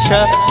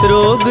दिनेशा।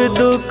 रोग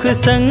दुख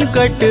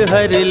संकट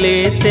हर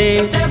लेते,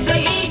 सब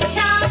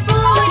इच्छा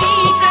पूरी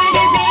कर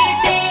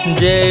देते।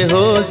 जय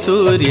हो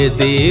सूर्य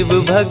देव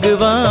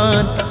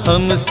भगवान,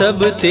 हम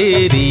सब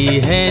तेरी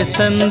हैं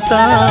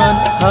संतान।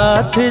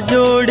 हाथ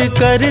जोड़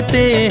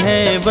करते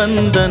हैं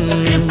वंदन,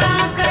 कृपा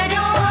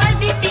करो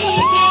अदिति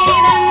के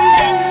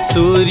नंदन।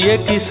 सूर्य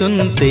की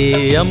सुनते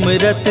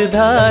अमृत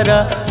धारा,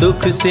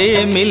 दुख से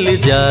मिल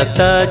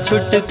जाता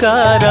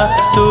छुटकारा।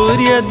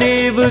 सूर्य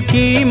देव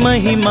की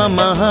महिमा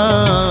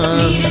महान,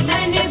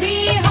 निर्धन भी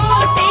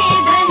होते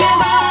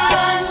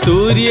धनवान।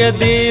 सूर्य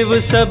देव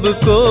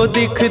सबको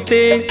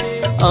दिखते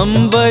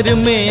अंबर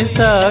में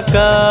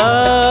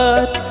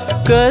साकार।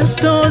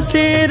 कष्टों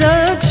से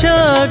रक्षा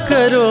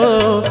करो,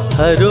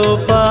 हरो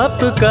पाप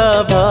का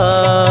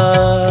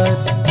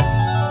भार।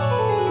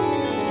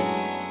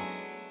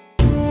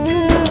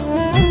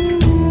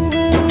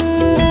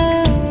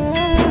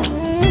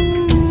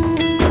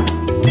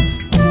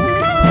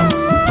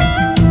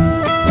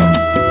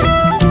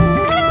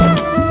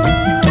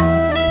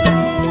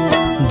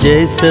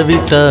 जय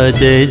सविता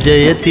जय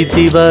जयति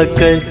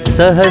दिवाकर,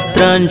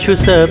 सहस्त्रांशु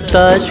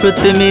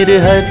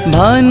सप्ताश्वतमिर्हर।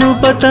 भानु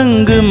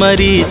पतंग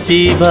मरीचि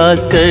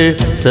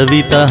भास्कर,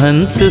 सविता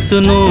हंस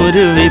सुनूर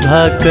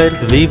विभाकर।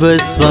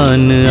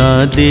 विवस्वान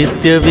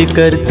आदित्य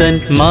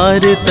विकर्तन,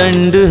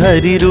 मारतंड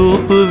हरि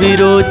रूप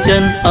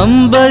विरोचन।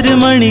 अंबर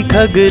मणि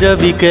खग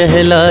रवि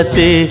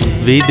कहलाते,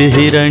 विद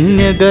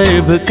हिरण्य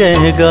गर्भ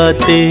कह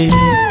गाते।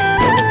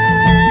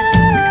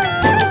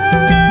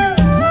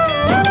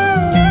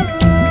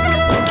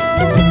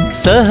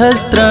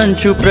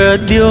 सहस्त्रांशु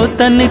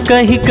प्रद्योतन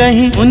कहि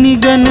कहि,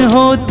 मुनिगण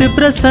होत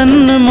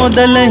प्रसन्न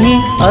मोदलहि।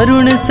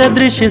 अरुण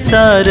सदृश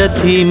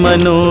सारथी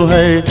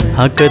मनोहर,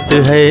 हकत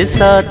है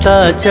साता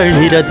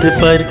चढ़ी रथ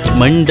पर।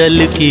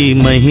 मंडल की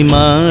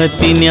महिमा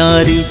अति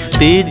न्यारी,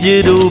 तेज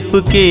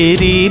रूप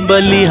केरी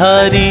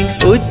बलिहारी।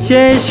 उच्च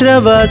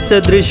श्रवा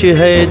सदृश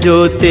है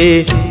जोते,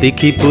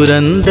 दिखि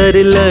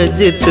पुरंदर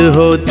लज्जित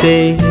होते।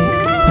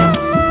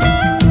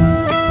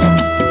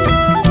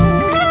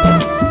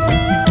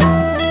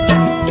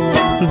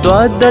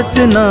 द्वादश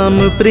नाम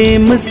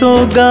प्रेम सो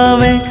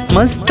गावे,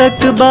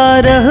 मस्तक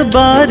 12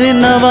 बार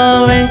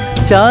नवावे।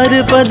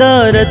 4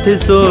 पदारथ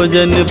सो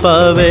जन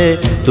पावे,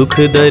 दुख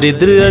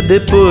दरिद्र अध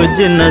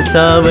पूज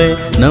नसावे।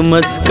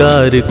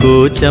 नमस्कार को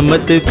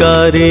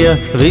चमत्कार्य,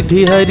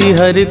 विधि हरि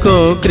हर को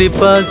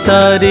कृपा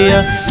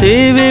सार्य।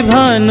 सेवे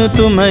भानु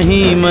तुम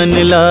ही मन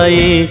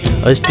लाए,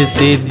 अष्ट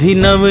सिद्धि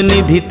नव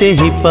निधि ते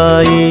ही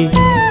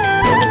पाए।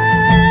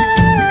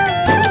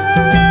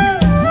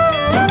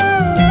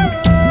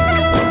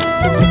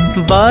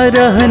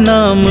 12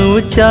 नाम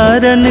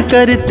उच्चारण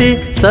करते,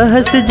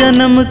 सहस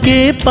जन्म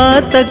के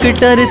पातक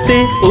टरते।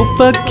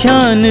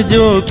 उपख्यान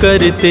जो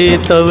करते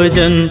तव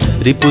जन,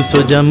 रिपु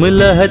सो जम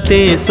लहते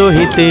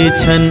सोहिते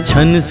छन।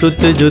 छन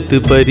सुत जुत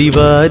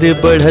परिवार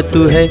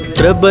बढ़तु है,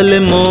 प्रबल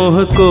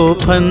मोह को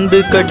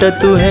फंद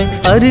कटतु है।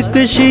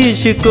 अर्क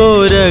शीश को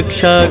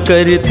रक्षा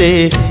करते,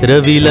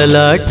 रवि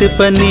ललाट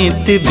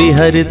पनीत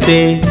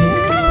बिहरते।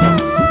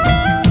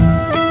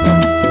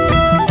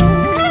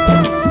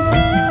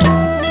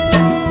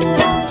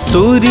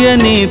 सूर्य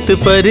नीत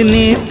पर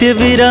नित्य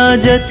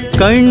विराजत,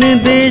 कर्ण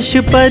देश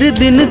पर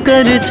दिन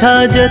कर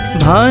छाजत।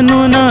 भानु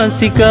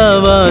नासिका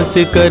वास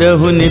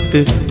करहु नित,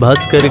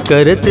 भास्कर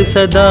करत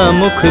सदा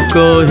मुख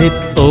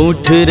कोहित।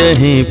 ओठ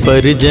रहे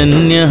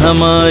परजन्य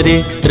हमारे,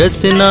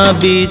 रसना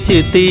बीच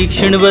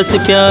तीक्ष्ण बस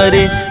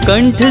प्यारे।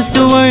 कंठ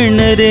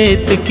सुवर्ण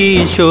रेत की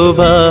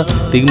शोभा,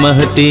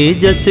 तिगमह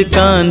तेजस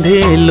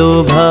कांधे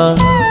लोभा।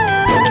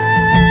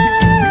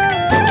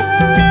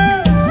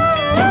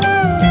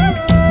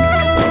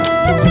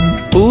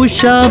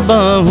 पूषा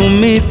बाहु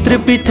मित्र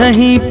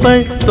पिठही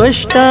पर,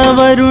 त्वष्टा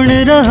वरुण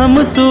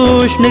रहम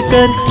सूष्ण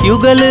कर।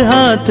 युगल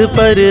हाथ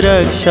पर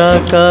रक्षा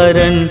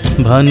कारण,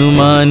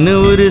 भानुमान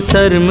उर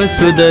सर्म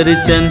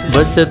सुदर्शन।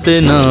 बसत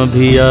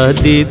नाभि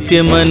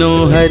आदित्य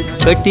मनोहर,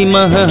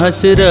 कटिमह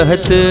हस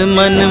रहत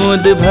मन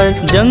मुद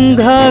भर।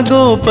 जंघा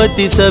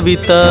गोपति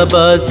सविता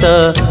बासा,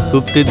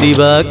 गुप्त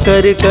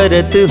दिवाकर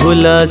करत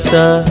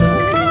हुलासा।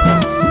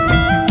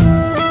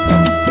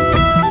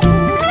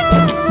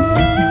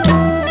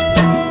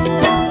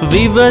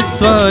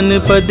 विवस्वान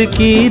पद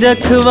की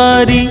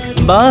रखवारी,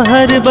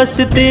 बाहर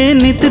बसते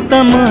नित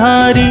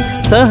तमहारी।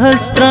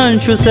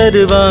 सहस्त्रांशु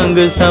सर्वांग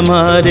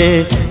समारे,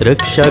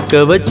 रक्षा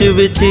कवच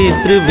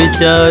विचित्र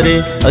विचारे।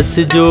 अस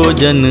जो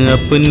जन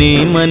अपने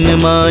मन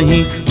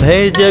माही,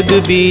 भय जग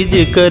बीज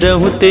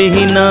करहु ते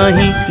ही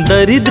नाही।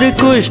 दरिद्र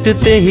कुष्ठ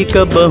ते ही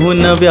कबहु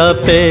न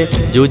व्यापे,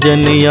 जो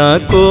जन या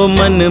को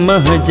मन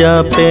मह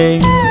जापे।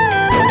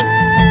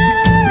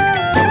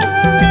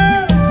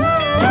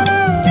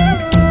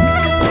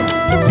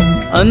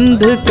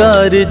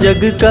 अंधकार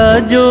जग का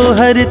जो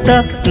हरता,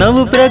 नव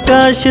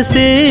प्रकाश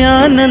से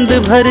आनंद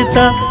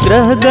भरता।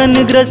 ग्रह गण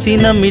ग्रसी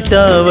न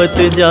मिटावत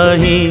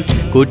जाहि,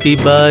 कोटि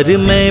बार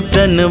मैं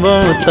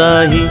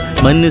प्रणवताहि।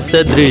 मन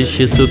सदृश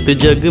सुत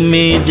जग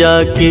में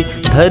जाके,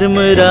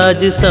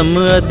 धर्मराज सम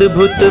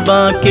अद्भुत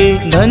बाके।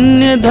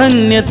 धन्य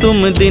धन्य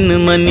तुम दिन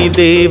मनि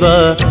देवा,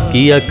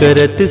 किया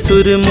करत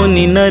सुर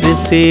मुनि नर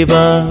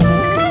सेवा।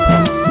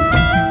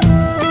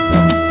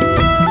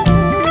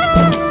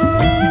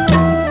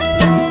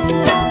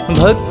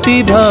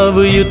 भक्ति भाव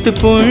युत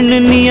पूर्ण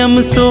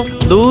नियम सो,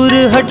 दूर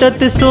हटत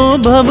सो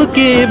भव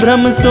के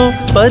भ्रम सो।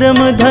 परम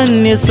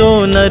धन्य सो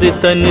नर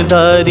तन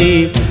धारी,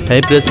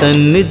 है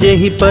प्रसन्न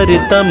जेहि पर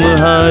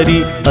तमहारी।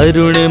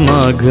 अरुण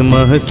माघ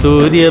मह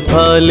सूर्य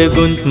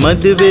फाल्गुन,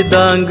 मद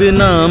वेदांग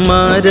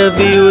नामा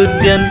रवि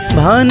उद्यन।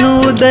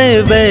 भानुदय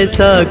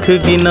वैसाख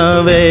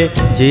गिनावे,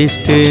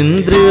 ज्येष्ठ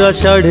इंद्र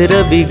आषाढ़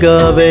रवि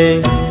गावे।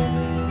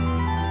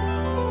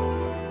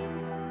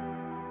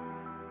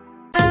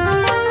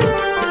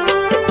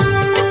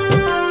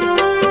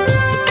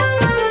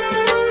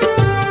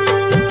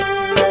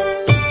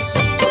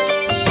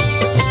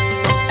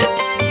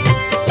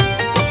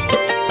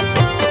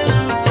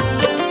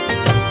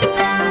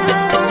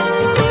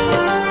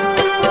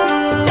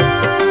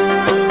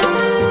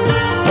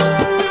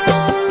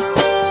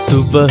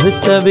 सुबह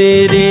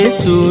सवेरे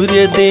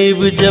सूर्य देव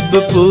जब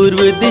पूर्व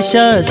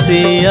दिशा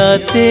से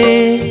आते,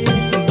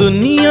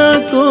 दुनिया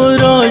को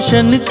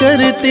रोशन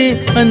करते,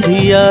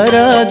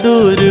 अंधियारा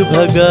दूर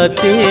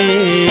भगाते।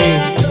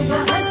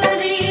 सुबह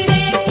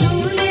सवेरे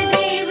सूर्य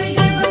देव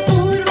जब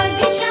पूर्व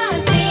दिशा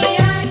से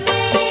आते,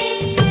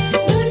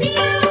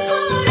 दुनिया को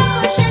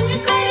रोशन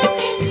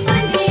करते,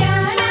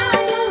 अंधियारा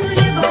दूर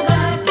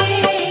भगाते।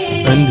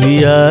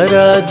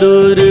 अंधियारा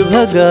दूर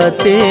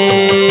भगाते।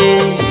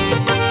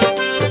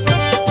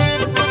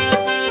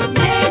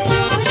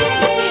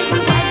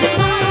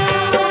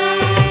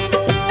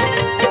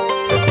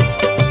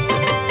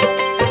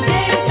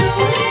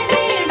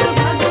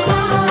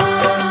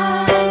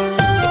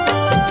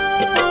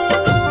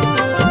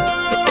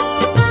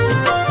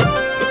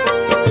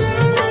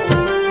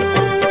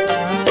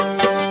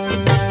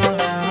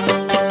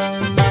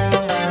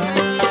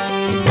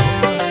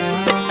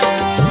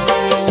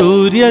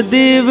 सूर्य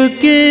देव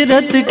के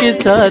रथ के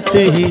साथ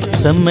ही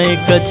समय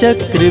का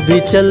चक्र भी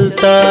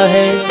चलता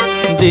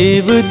है।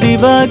 देव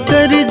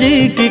दिवाकर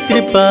जी की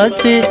कृपा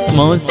से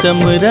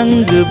मौसम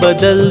रंग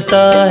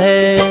बदलता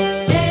है।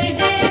 जय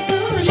जय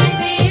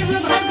सूर्यदेव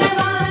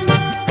भगवान,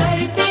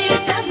 करते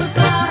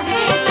सबका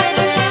है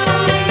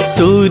कल्याण।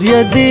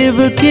 सूर्य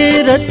देव के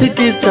रथ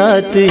के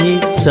साथ ही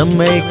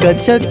समय का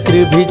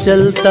चक्र भी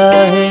चलता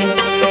है।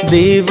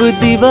 देव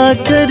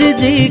दिवाकर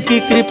जी की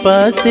कृपा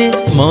से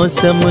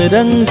मौसम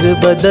रंग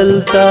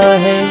बदलता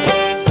है।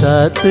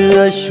 7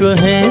 अश्व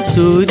हैं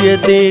सूर्य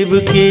देव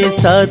के,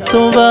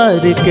 सातों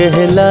वार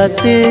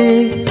कहलाते।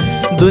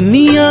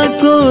 दुनिया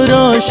को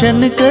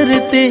रोशन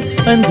करते,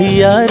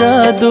 अंधियारा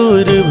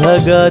दूर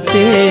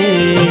भगाते।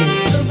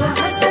 सुबह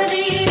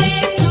सवेरे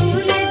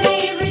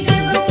सूर्यदेव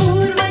जब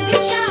पूर्व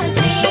दिशा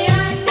से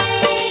आते,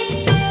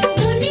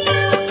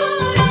 दुनिया को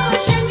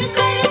रोशन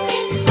करते,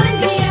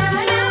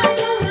 अंधियारा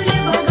दूर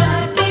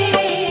भगाते।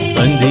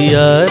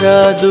 अंधियारा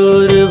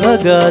दूर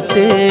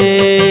भगाते।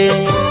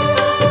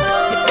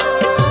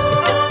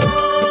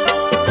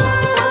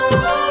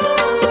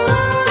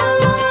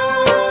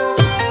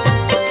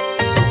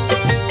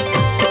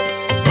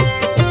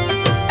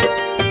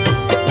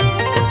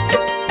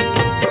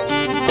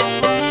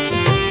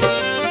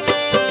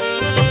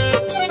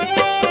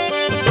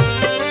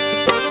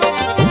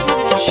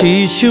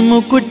 शीश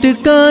मुकुट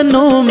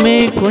कानों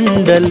में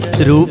कुंडल,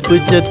 रूप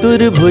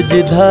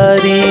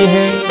चतुर्भुजधारी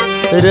है।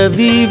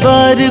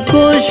 रविवार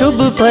को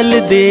शुभ फल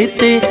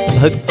देते,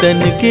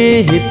 भक्तन के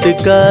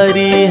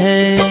हितकारी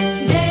हैं।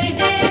 जय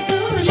जय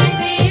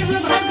सूर्यदेव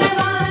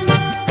भगवान,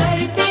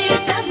 करते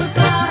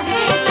सबका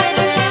है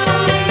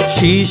कल्याण।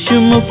 शीश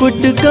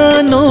मुकुट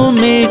कानों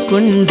में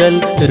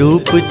कुंडल,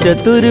 रूप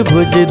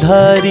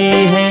चतुर्भुजधारी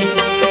है।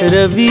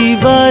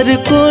 रविवार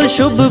को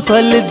शुभ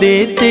फल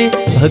देते,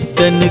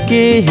 भक्तन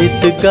के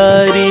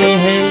हितकारी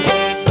हैं।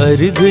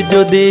 अर्घ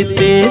जो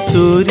देते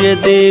सूर्य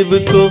देव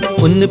को,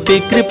 उन पे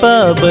कृपा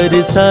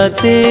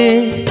बरसाते।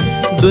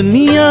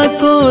 दुनिया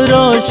को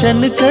रोशन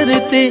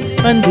करते,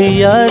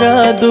 अंधियारा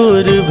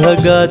दूर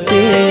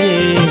भगाते।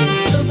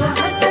 सुबह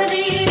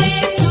सवेरे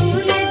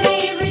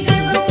सूर्यदेव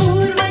जब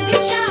पूर्व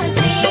दिशा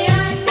से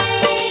आते,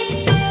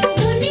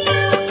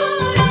 दुनिया को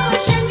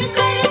रोशन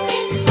करते,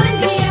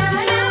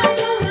 अंधियारा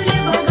दूर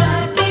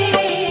भगाते।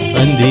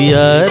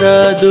 अंधियारा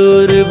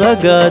दूर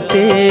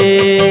भगाते।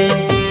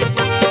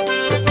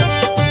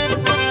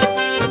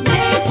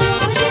 जय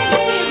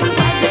सूर्यदेव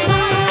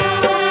भगवान,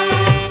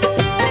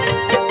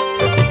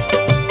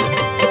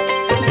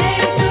 जय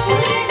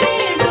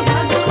सूर्यदेव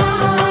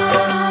भगवान।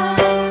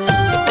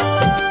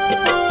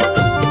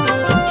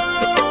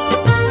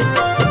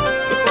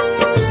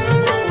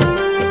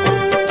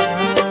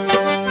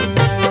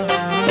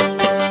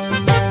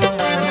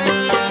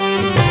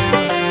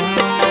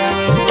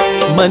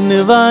 मन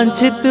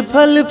वांछित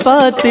फल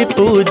पाते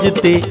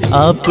पूजते,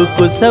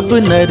 आपको सब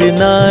नर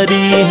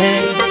नारी हैं।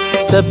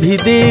 सभी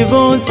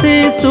देवों से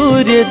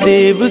सूर्य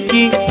देव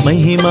की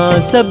महिमा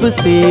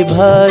सबसे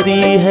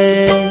भारी है।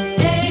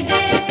 जय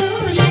जय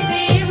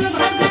सूर्यदेव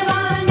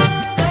भगवान,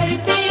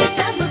 करते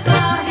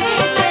सबका है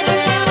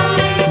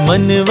कल्याण।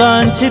 मन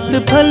वांछित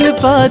फल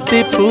पाते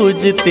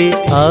पूजते,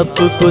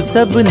 आपको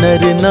सब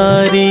नर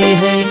नारी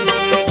हैं।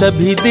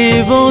 सभी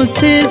देवों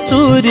से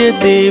सूर्य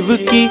देव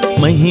की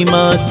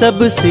महिमा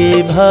सबसे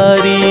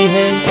भारी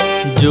है।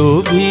 जो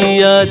भी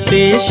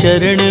आते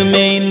शरण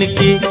में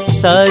इनके,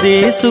 सारे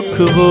सुख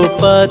वो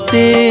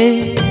पाते।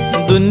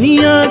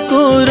 दुनिया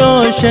को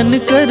रोशन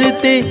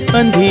करते,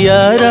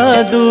 अंधियारा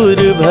दूर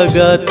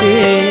भगाते।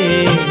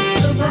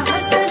 सुबह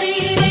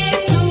सवेरे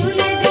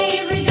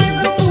सूर्यदेव जब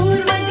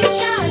पूर्व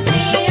दिशा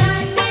से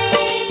आते,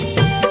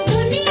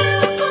 दुनिया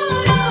को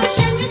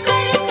रोशन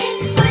करते,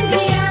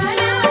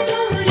 अंधियारा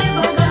दूर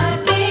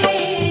भगाते।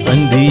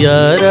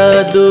 अंधियारा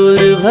दूर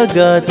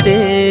भगाते।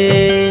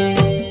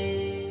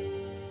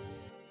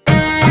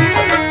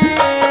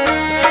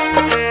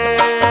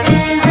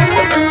 जय हो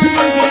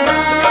सूर्यदेवा,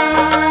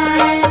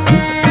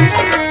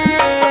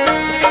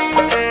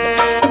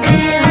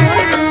 जय हो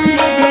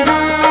सूर्यदेवा।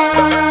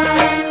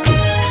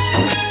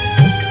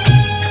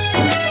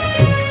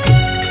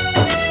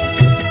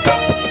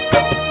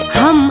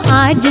 हम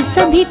आज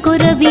सभी को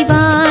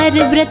रविवार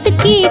व्रत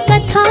की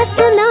कथा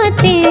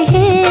सुनाते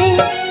हैं।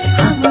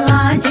 हम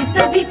आज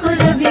सभी को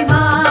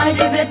रविवार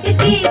व्रत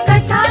की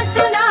कथा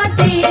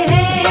सुनाते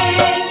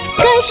हैं।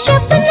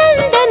 कश्यप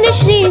नंदन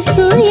श्री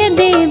सूर्य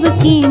देव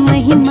की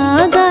महिमा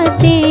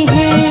गाते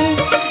हैं।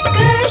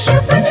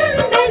 कश्यप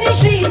नंदन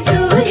श्री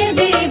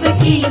सूर्यदेव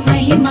की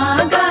महिमा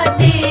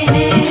गाते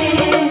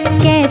हैं।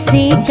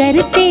 कैसे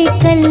करते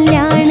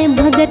कल्याण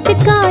भगत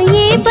का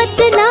ये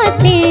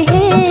बतलाते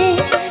हैं।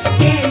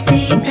 कैसे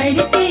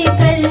करते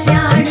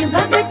कल्याण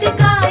भगत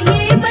का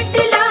ये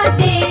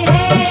बतलाते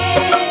हैं।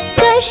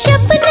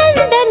 कश्यप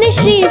नंदन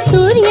श्री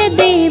सूर्य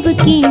देव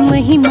की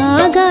महिमा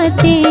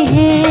गाते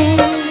हैं।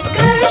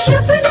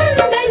 कश्यप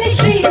नंदन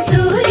श्री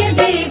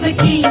सूर्यदेव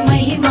की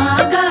महिमा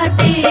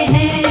गाते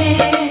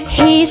हैं।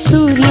 हे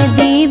सूर्य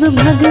देव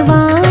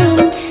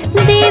भगवान,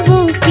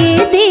 देवों के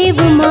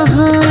देव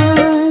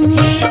महान।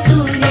 हे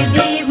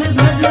सूर्यदेव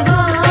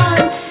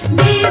भगवान,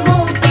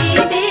 देवों के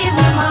देव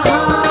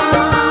महान।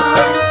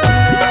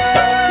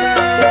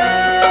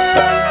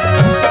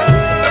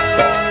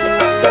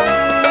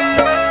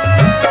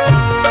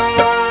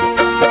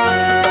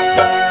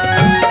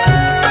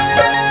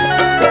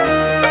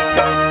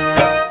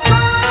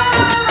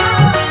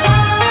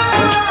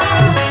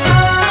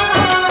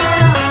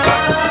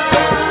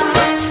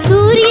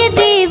 सूर्य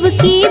देव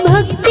की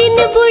भक्तिन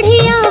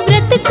बुढ़िया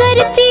व्रत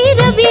करती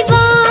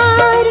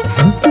रविवार।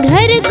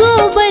 घर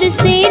गोबर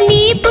से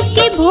लीप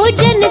के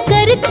भोजन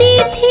करती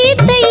थी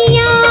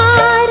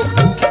तैयार।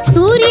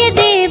 सूर्य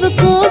देव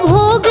को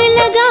भोग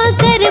लगा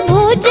कर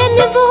भोजन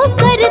वो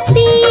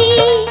करती।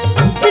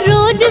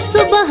 रोज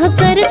सुबह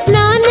कर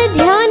स्नान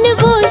ध्यान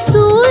वो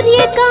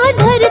सूर्य का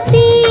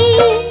धरती।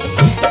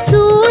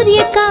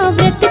 सूर्य का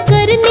व्रत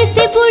करने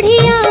से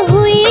बुढ़िया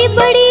हुई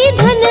बड़ी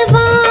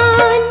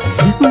धनवान।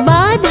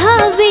 बाधा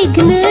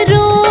विघ्न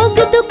रोग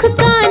दुख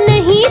का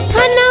नहीं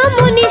था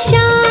नामो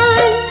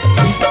निशान।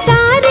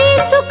 सारे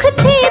सुख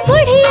थे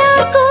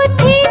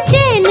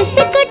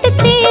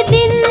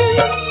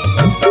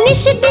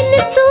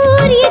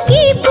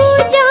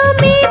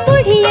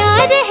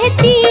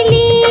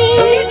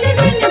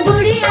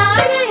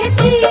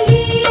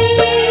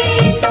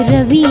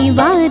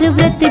रविवार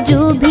व्रत जो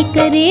भी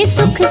करे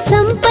सुख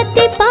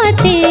संपत्ति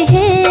पाते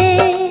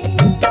हैं।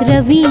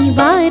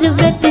 रविवार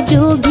व्रत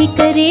जो भी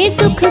करे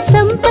सुख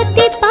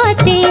संपत्ति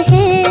पाते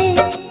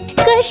हैं।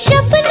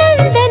 कश्यप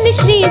नंदन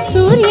श्री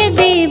सूर्य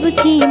देव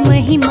की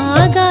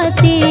महिमा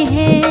गाते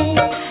हैं।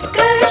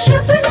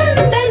 कश्यप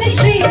नंदन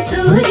श्री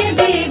सूर्य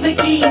देव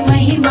की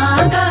महिमा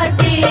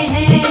गाते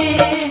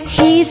हैं।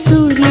 हे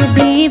सूर्य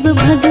देव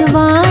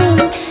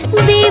भगवान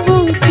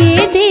देवों के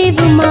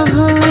देव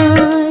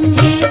महान।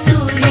 हे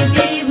सूर्य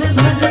देव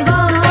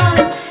भगवान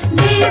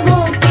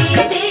देवों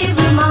के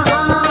देव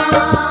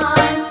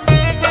महान।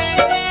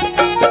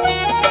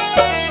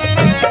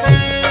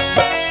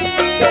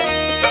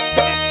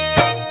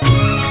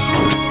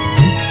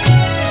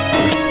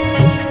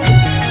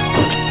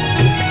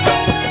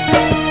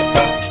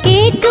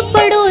 एक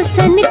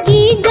पड़ोसन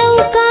की गौ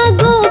का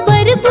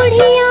गोबर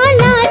बुढ़िया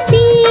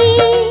लाती।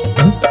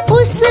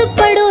 उस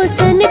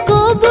पड़ोसन को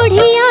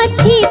बुढ़िया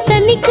थी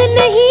तनिक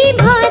नहीं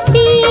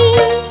भाती।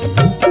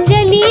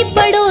 जली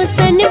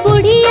पड़ोसन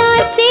बुढ़िया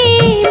से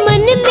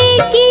मन में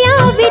किया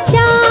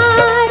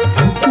विचार।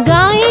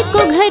 गाय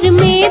को घर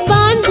में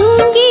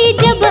बांधूंगी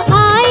जब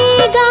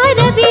आएगा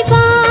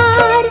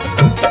रविवार।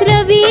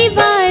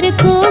 रविवार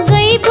को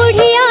गई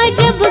बुढ़िया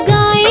जब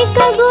गाय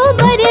का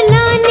गोबर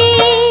लाने।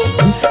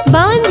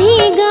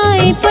 बांधी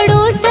गाय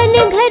पड़ोसन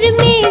घर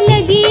में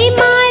लगी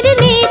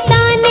मारने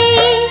ताने।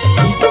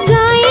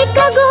 गाय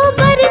का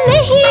गोबर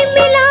नहीं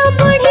मिला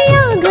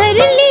बुढ़िया घर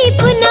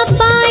लीप न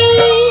पाई।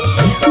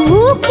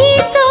 भूखी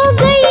सो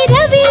गई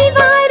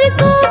रविवार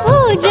को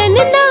भोजन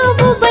ना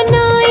वो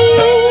बनाई।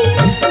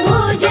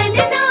 भोजन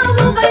ना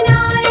वो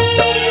बनाए।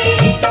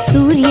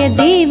 सूर्य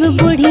देव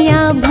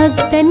बुढ़िया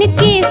भक्तन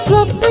के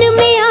स्वप्न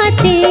में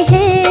आते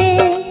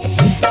हैं।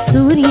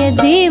 सूर्य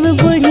देव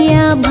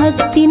बुढ़िया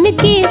भक्तिन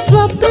के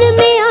स्वप्न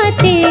में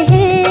आते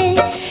हैं।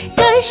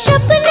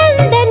 कश्यप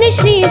नंदन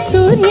श्री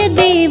सूर्य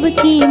देव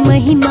की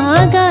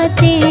महिमा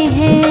गाते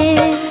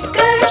हैं।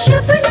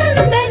 कश्यप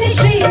नंदन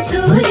श्री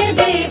सूर्य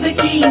देव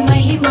की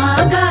महिमा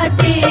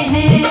गाते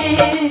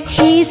हैं।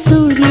 हे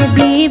सूर्य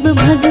देव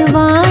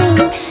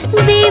भगवान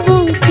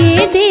देवों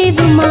के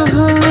देव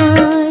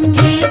महान।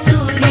 हे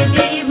सूर्य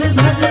देव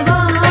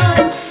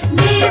भगवान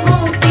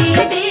देवों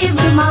के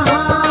देव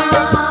महान।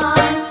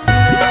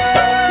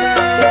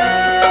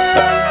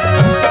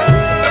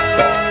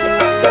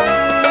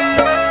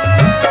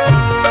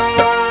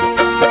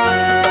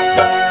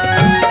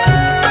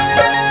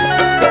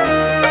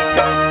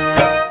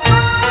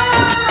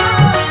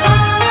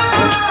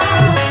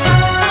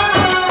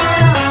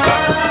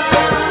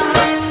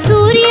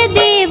 सूर्य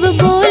देव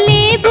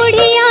बोले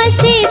बुढ़िया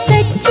से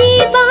सच्ची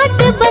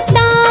बात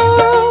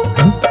बताओ।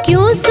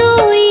 क्यों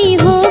सोई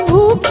हो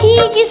भूखी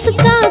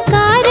इसका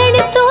कारण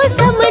तो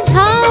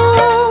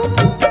समझाओ।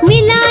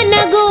 मिला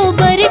न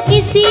गोबर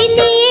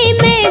इसीलिए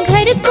मैं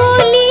घर को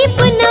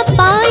लीप न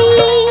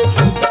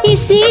पाई।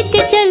 इसी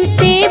के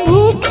चलते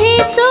भूखे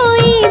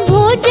सोई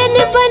भोजन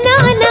बना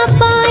न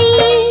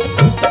पाई।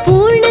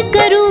 पूर्ण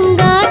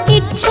करूंगा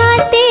इच्छा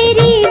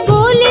तेरी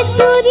बोले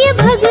सूर्य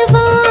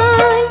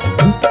भगवान।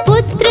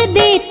 पुत्र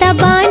देता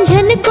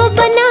बांझन को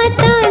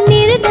बनाता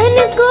निर्धन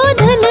को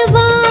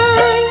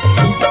धनवान।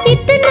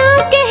 इतना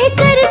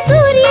कहकर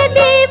सूर्य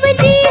देव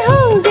जी हो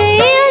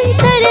गए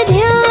अंतर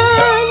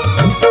ध्यान।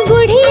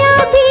 बुढ़िया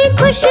भी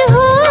खुश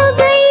हो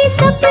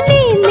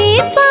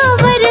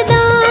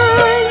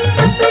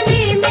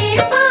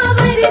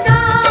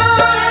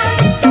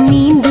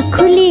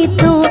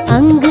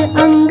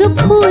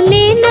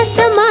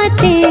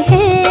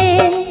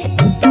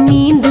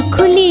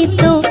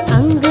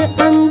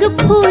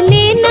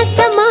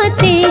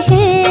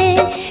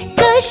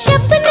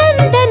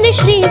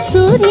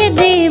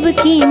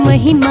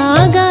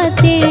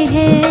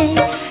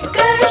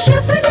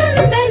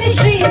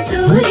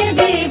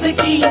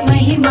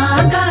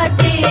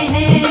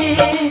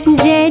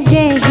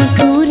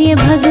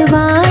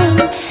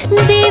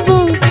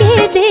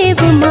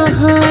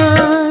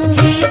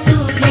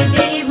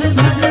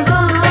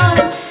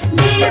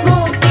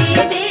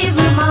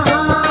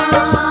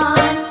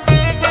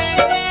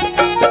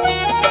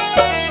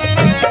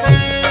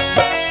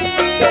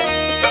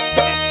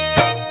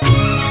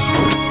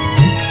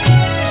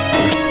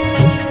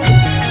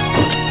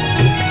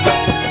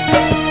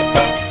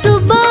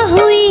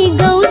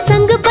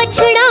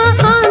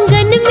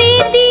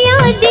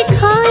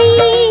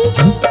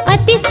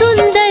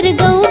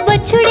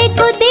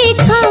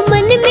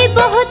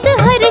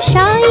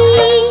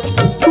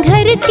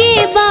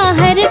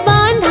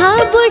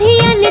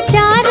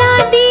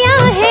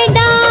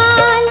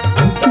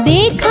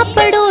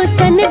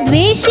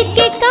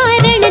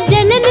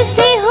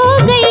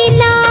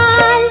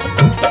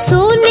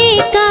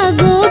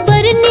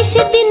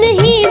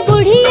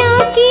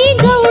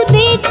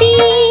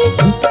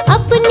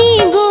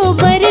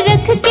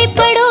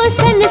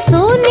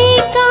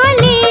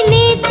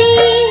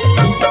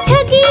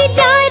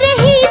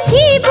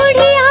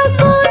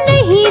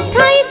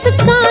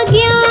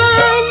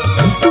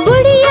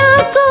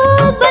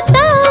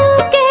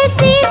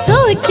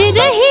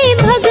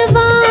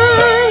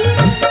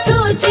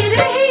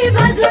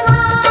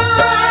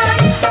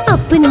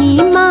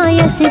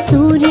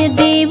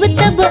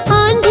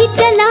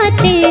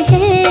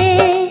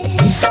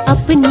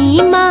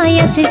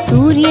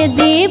सूर्य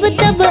देव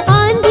तब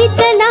आंधी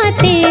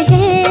चलाते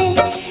हैं।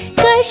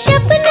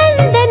 कश्यप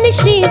नंदन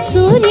श्री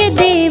सूर्य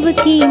देव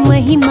की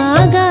महिमा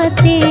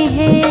गाते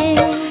हैं।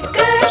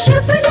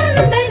 कश्यप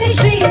नंदन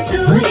श्री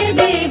सूर्य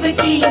देव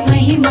की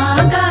महिमा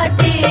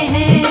गाते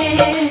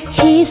हैं।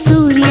 हे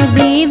सूर्य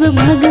देव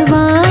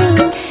भगवान,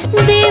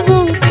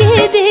 देवों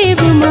के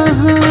देव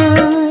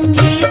महान।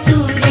 हे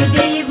सूर्य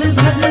देव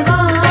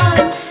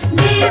भगवान,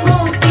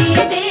 देवों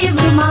के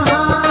देव महान।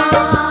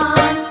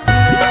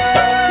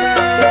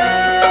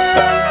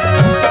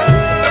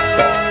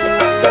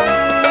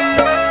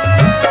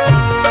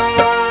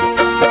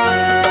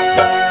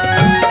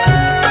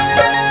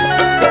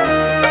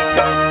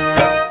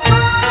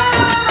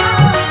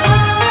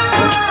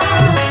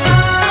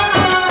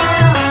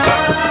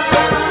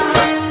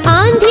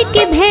 आंधी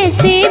के भय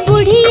से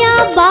बुढ़िया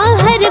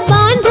बाहर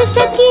बांध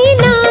सकी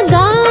ना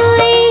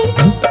गाय।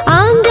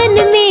 आंगन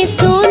में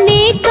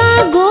सोने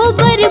का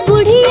गोबर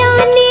बुढ़िया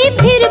ने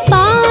फिर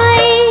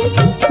पाए।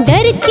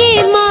 डर के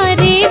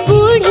मारे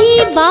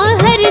बूढ़ी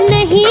बाहर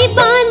नहीं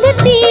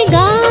बांधती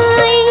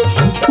गाय।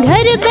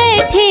 घर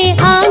बैठे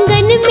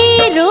आंगन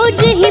में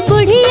रोज ही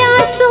बुढ़िया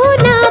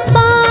सोना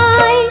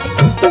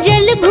पाए।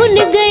 जल भुन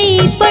गई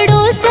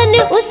पड़ोसन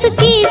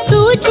उसकी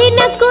सूझी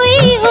न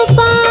कोई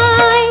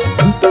उपाय।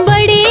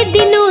 बड़े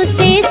दिनों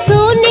से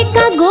सोने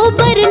का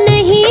गोबर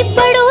नहीं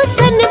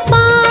पड़ोसन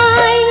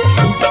पाए।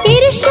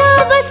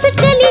 ईर्ष्यावश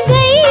चली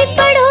गई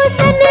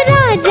पड़ोसन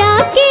राजा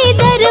के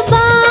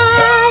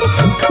दरबार।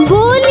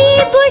 बोली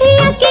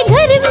बुढ़िया के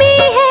घर में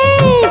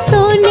है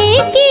सोने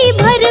की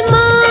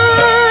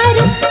भरमार।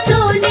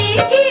 सोने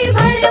की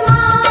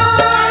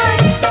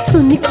भरमार।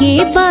 सुन के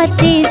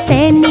बातें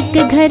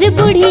सैनिक घर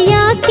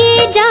बुढ़िया के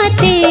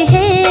जाते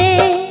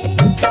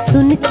हैं।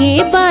 सुन के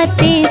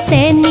बातें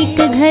सैनिक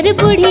घर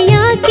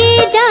बुढ़िया के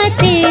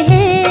जाते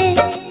हैं।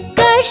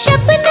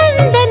 कश्यप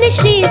नंदन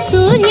श्री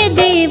सूर्य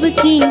देव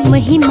की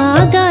महिमा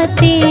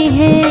गाते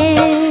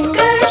हैं।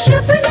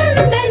 कश्यप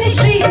नंदन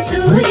श्री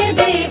सूर्य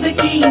देव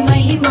की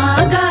महिमा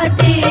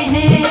गाते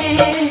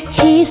हैं।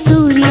 हे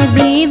सूर्य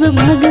देव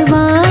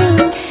भगवान,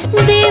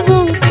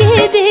 देवों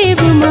के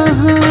देव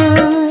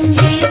महान।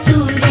 हे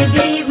सूर्य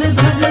देव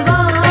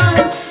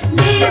भगवान,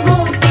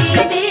 देवों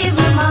के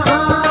देव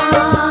महान।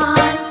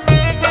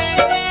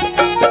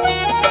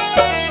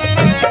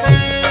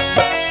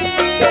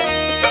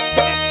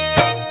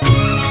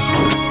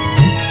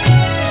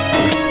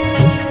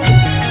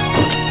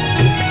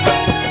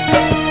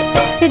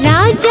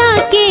 राजा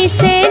के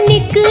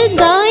सैनिक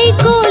गाय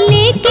को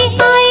लेके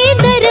आए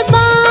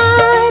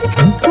दरबार।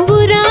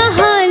 बुरा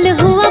हाल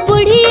हुआ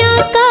बुढ़िया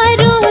का,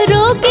 रो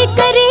रो के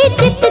करे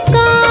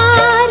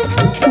चित्कार।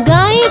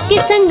 गाय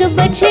के संग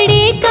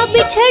बछड़े का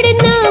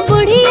बिछड़ना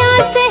बुढ़िया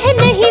सह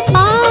नहीं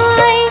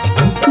पाए।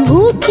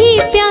 भूखी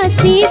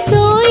प्यासी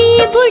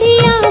सोई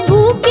बुढ़िया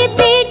भूखे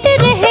पेट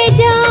रह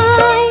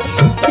जाए।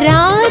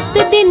 रात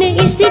दिन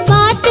इसी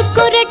बात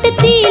को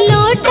रटती,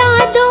 लौटा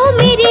दो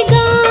मेरी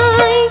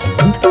गाय।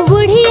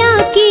 बुढ़िया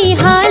की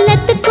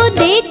हालत को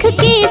देख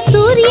के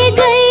सूर्य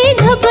गए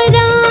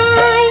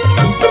घबराए।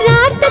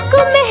 रात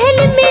को महल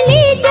में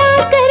ले जा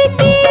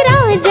करके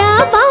राजा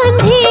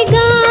बांधे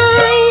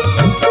गाय।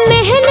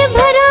 महल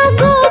भरा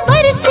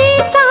गोबर से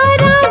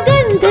सारा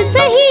गंध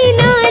सही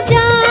ना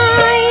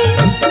जाए।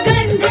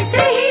 गंध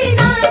सही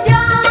ना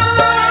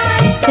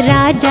जाए।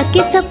 राजा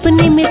के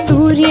सपने में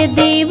सूर्य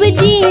देव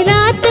जी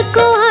रात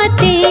को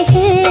आते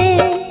हैं।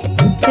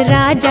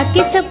 राजा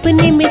के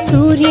सपने में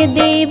सूर्य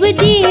देव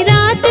जी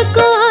रात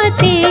को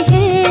आते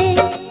हैं।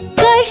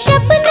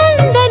 कश्यप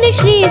नंदन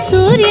श्री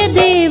सूर्य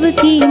देव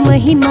की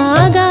महिमा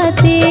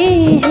गाते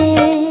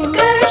हैं।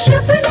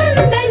 कश्यप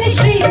नंदन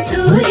श्री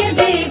सूर्य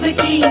देव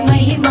की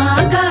महिमा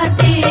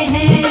गाते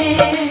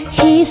हैं।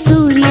 हे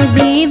सूर्य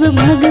देव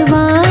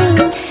भगवान,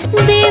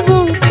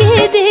 देवों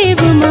के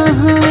देव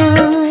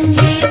महान।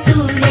 हे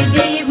सूर्य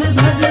देव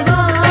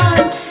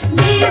भगवान,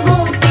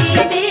 देवों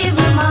के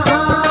देव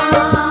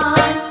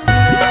महान।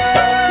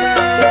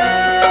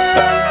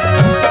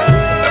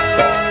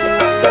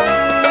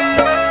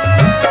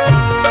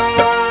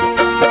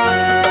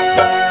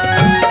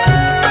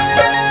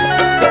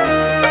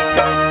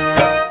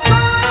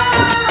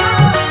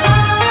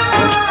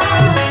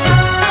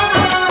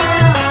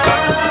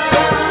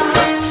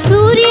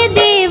 सूर्य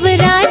देव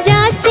राजा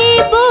से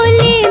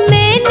बोले,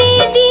 मैंने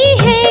दी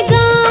है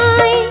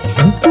गाय।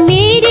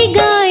 मेरी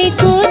गाय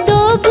को दो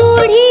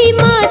बूढ़ी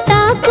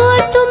माता को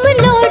तुम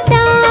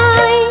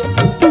लौटाए।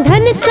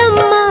 धन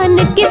सम्मान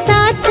के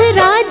साथ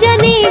राजा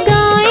ने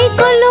गाय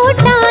को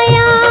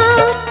लौटाया।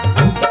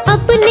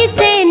 अपने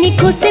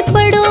सैनिकों से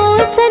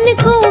पड़ोसन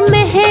को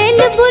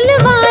महल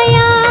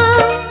बुलवाया।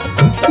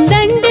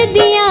 दंड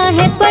दिया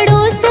है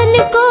पड़ोसन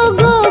को,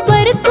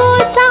 गोबर को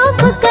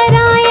साफ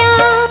कराया।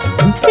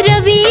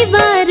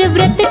 रविवार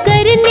व्रत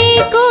करने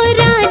को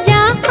राजा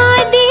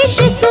आदेश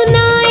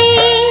सुनाए।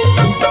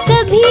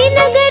 सभी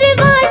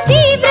नगरवासी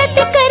व्रत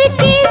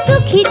करके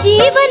सुखी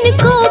जीवन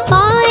को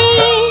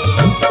पाए।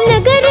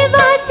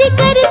 नगरवासी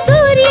कर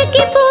सूर्य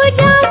की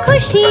पूजा,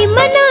 खुशी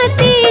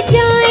मनाते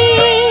जाए।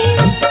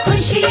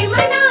 खुशी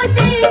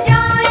मनाते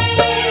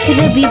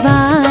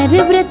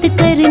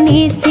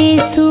करने से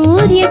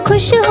सूर्य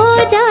खुश हो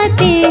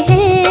जाते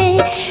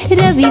हैं।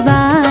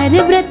 रविवार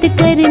व्रत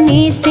करने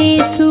से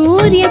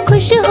सूर्य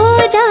खुश हो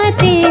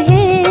जाते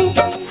हैं।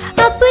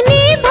 अपने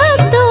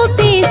भक्तों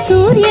पे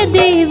सूर्य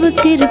देव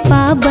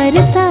कृपा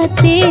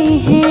बरसाते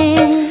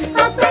हैं।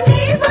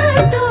 अपने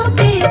भक्तों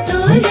पे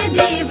सूर्य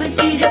देव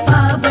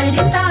कृपा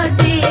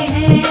बरसाते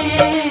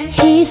हैं।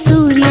 हे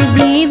सूर्य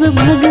देव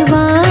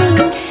भगवान,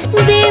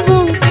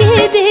 देवों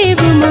के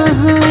देव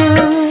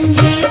महान।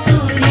 हे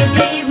सूर्य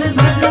देव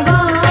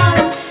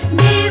भगवान,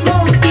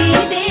 देवों के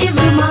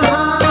देव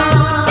महान।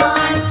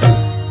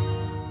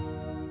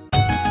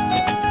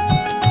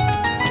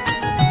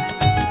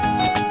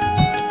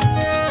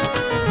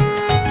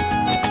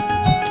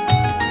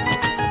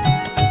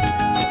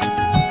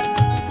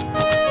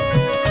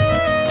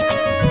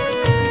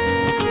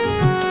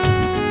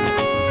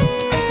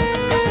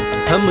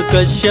 हम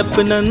कश्यप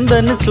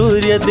नंदन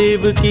सूर्य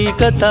देव की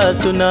कथा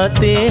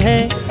सुनाते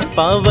हैं,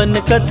 पावन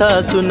कथा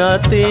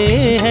सुनाते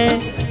हैं।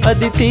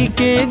 अदिति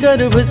के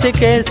गर्भ से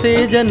कैसे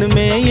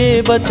जन्मे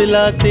ये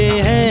बतलाते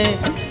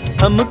हैं,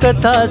 हम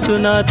कथा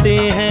सुनाते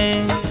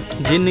हैं।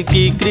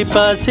 जिनकी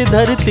कृपा से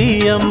धरती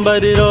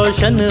अंबर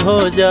रोशन हो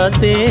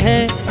जाते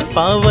हैं,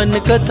 पावन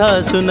कथा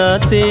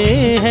सुनाते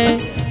हैं।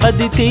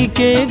 अदिति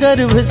के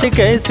गर्भ से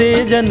कैसे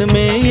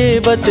जन्मे ये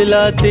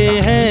बतलाते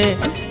हैं,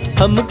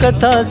 हम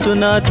कथा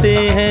सुनाते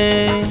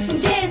हैं।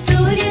 जय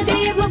सूर्य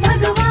देव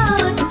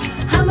भगवान,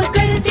 हम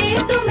करते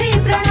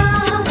तुम्हें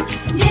प्रणाम।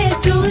 जय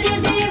सूर्य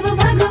देव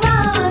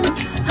भगवान,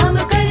 हम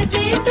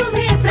करते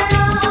तुम्हें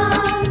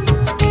प्रणाम।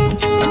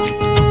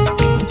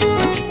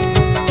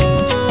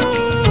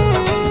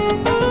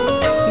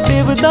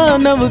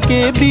 देवदानव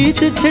के बीच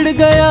छिड़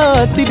गया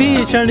अति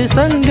भीषण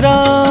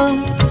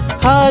संग्राम।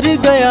 हार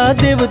गया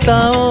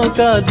देवताओं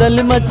का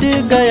दल, मच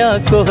गया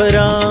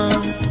कोहराम।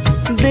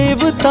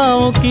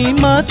 देवताओं की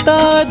माता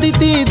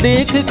अदिति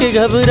देख के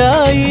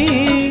घबराई,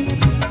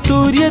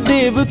 सूर्य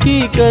देव की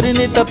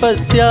करने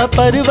तपस्या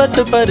पर्वत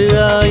पर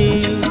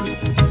आई।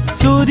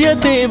 सूर्य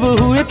देव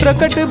हुए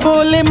प्रकट,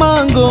 बोले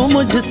मांगो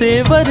मुझसे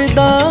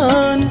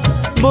वरदान।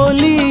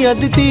 बोली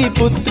अदिति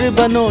पुत्र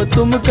बनो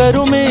तुम,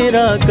 करो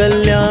मेरा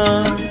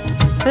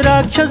कल्याण।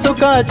 राक्षसों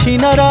का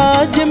छीना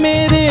राज्य,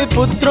 मेरे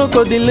पुत्रों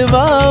को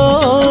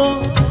दिलवाओ।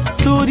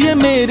 सूर्य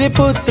मेरे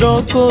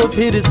पुत्रों को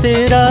फिर से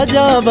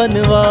राजा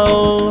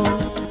बनवाओ।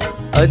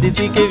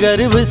 अदिति के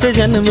गर्भ से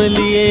जन्म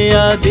लिए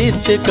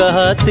आदित्य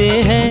कहते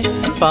हैं,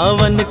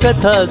 पावन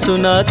कथा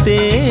सुनाते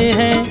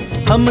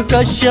हैं। हम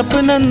कश्यप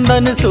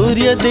नंदन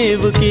सूर्य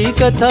देव की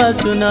कथा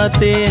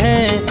सुनाते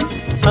हैं,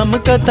 हम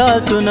कथा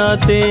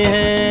सुनाते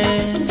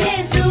हैं।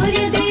 जय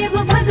सूर्य देव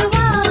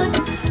भगवान,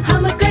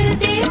 हम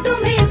करते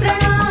तुम्हें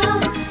प्रणाम।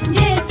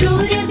 जय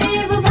सूर्य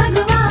देव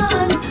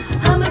भगवान,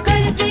 हम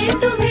करते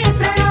तुम्हें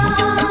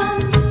प्रणाम।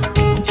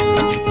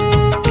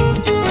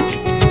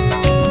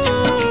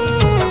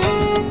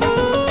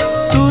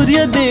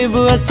 सूर्य देव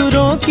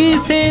असुरों की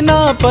सेना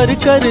पर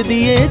कर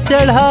दिए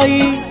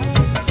चढ़ाई।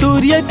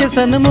 सूर्य के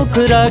सन्मुख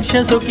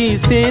राक्षसों की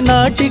सेना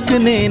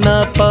टिकने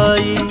ना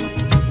पाई।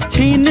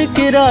 छीन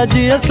के राज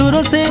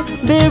असुरों से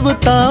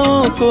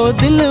देवताओं को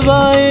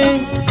दिलवाए।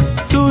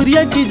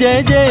 सूर्य की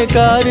जय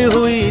जयकार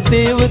हुई,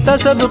 देवता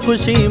सब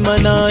खुशी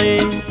मनाए।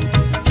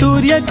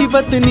 सूर्य की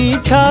पत्नी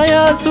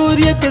छाया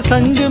सूर्य के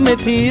संग में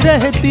थी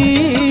रहती।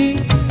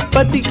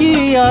 पति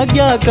की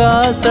आज्ञा का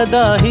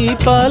सदा ही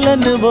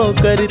पालन वो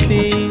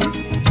करती।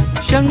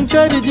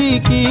 शंकर जी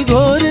की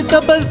घोर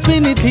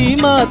तपस्विनी थी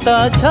माता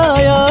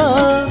छाया।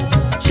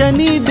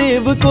 शनि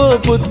देव को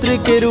पुत्र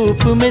के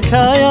रूप में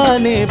छाया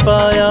ने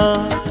पाया।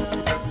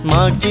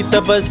 माँ की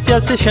तपस्या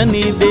से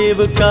शनि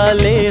देव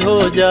काले हो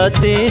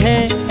जाते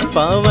हैं,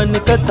 पावन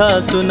कथा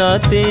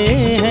सुनाते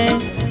हैं।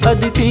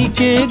 अदिति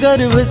के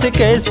गर्भ से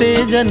कैसे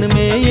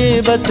जन्मे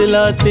ये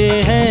बतलाते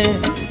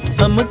हैं,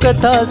 हम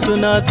कथा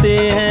सुनाते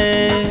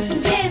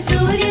हैं। जय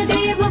सूर्य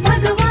देव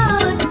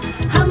भगवान,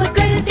 हम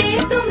करते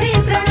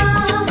तुम्हें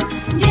प्रणाम।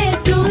 जय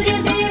सूर्य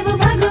देव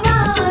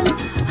भगवान,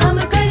 हम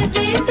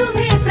करते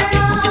तुम्हें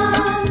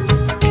प्रणाम।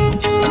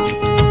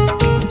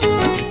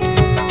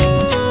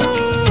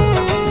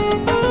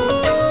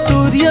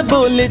 सूर्य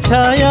बोले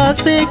छाया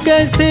से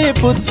कैसे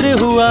पुत्र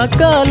हुआ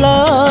काला।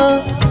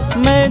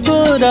 मैं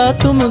गोरा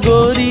तुम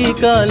गोरी,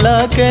 काला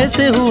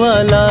कैसे हुआ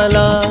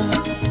लाला।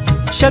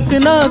 शक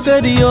ना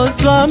करियो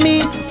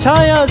स्वामी,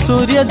 छाया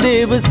सूर्य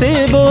देव से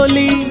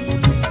बोली।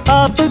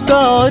 आपका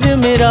और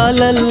मेरा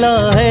लल्ला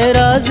है,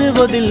 राज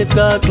वो दिल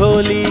का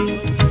खोली।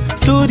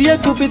 सूर्य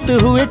कुपित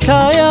हुए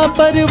छाया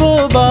पर वो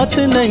बात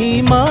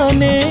नहीं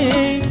माने।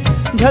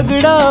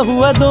 झगड़ा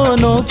हुआ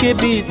दोनों के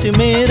बीच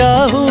में,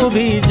 राहु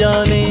भी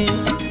जाने।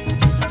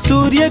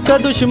 सूर्य का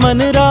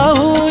दुश्मन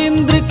राहु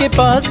इंद्र के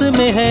पास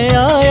में है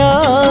आया।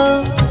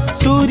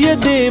 सूर्य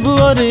देव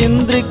और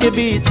इंद्र के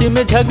बीच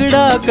में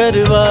झगड़ा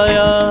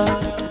करवाया।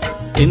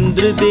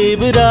 इंद्र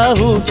देव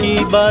राहु की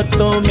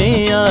बातों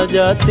में आ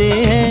जाते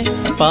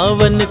हैं,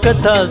 पावन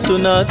कथा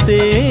सुनाते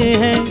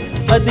हैं।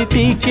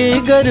 अदिति के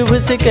गर्भ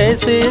से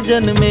कैसे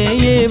जन्मे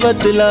ये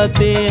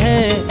बतलाते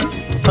हैं,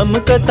 हम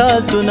कथा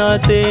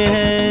सुनाते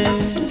हैं।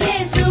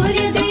 जय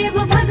सूर्य देव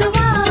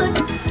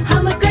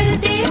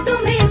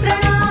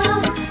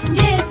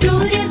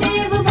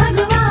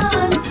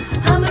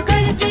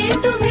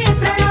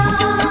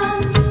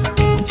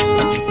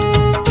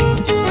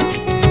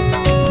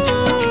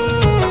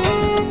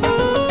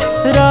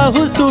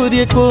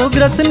सूर्य को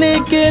ग्रसने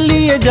के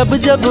लिए जब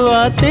जब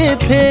आते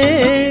थे,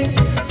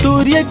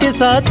 सूर्य के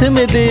साथ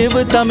में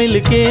देवता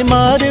मिलके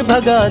मार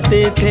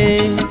भगाते थे।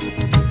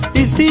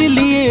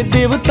 इसीलिए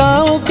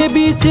देवताओं के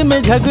बीच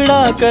में झगड़ा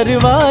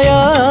करवाया,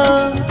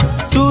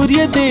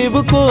 सूर्य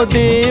देव को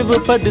देव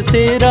पद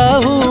से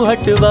राहु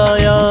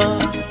हटवाया।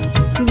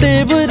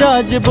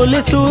 देवराज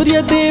बोले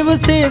सूर्य देव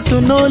से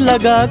सुनो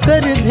लगा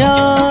कर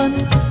ध्यान,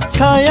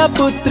 छाया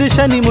पुत्र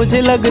शनि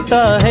मुझे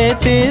लगता है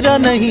तेरा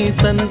नहीं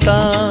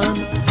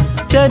संतान।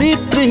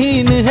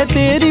 चरित्रहीन है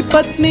तेरी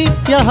पत्नी,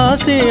 यहाँ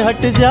से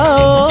हट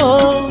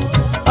जाओ,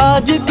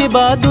 आज के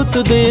बाद उत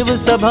देव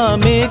सभा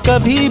में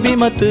कभी भी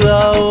मत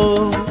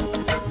आओ।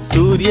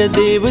 सूर्य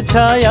देव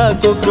छाया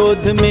को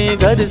क्रोध में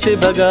घर से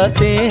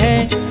भगाते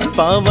हैं,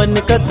 पावन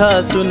कथा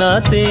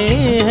सुनाते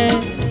हैं।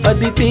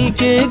 अदिति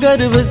के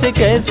गर्भ से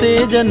कैसे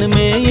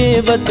जन्मे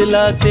ये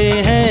बतलाते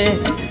हैं,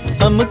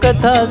 हम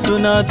कथा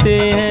सुनाते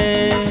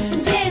हैं।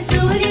 जय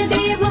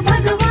सूर्यदेव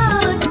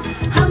भगवान,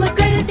 हम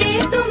करते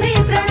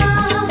तुम्हें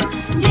प्रणाम।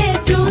 जय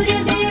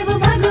सूर्यदेव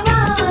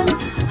भगवान,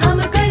 हम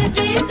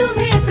करते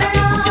तुम्हें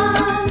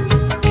प्रणाम।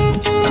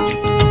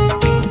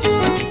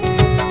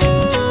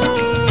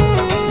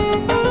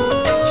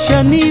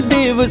 शनि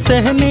देव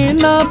सहने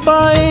ना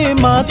पाए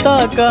माता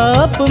का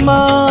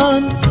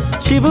अपमान,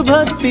 शिव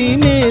भक्ति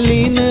में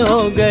लीन हो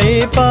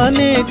गए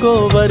पाने को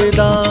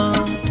वरदान।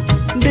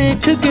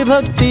 देख के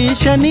भक्ति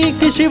शनि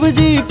के शिव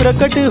जी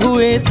प्रकट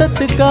हुए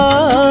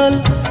तत्काल,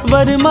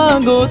 वर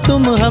मांगो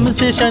तुम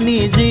हमसे शनि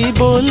जी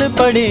बोल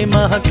पड़े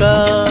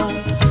महाकाल।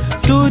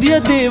 सूर्य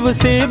देव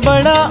से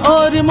बड़ा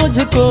और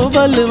मुझको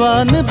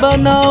बलवान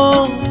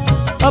बनाओ,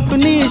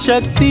 अपनी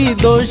शक्ति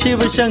दो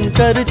शिव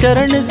शंकर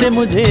चरण से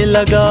मुझे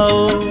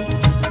लगाओ।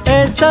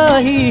 ऐसा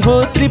ही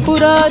हो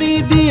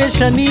त्रिपुरारी दिए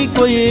शनि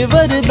को ये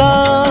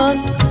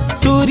वरदान,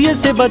 सूर्य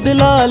से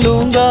बदला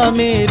लूंगा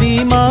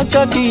मेरी माँ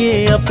का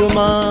किए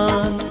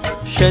अपमान।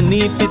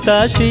 शनि पिता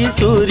श्री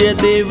सूर्य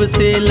देव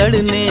से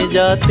लड़ने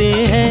जाते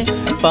हैं,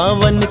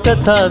 पावन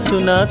कथा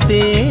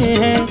सुनाते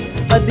हैं।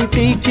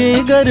 अदिति के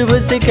गर्भ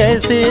से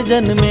कैसे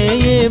जन्मे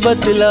ये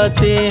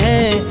बतलाते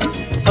हैं,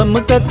 हम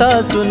कथा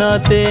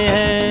सुनाते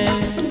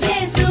हैं।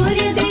 जय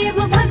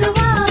सूर्यदेव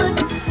भगवान,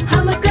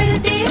 हम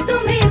करते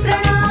तुम्हें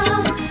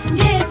प्रणाम।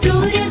 जय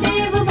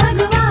सूर्यदेव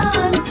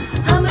भगवान,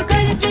 हम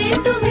करते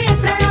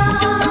तुम्हें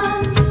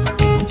प्रणाम।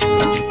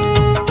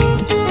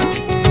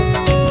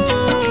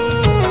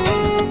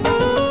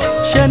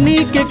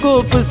 शनि के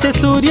कोप से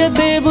सूर्य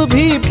देव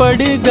भी पड़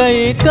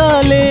गए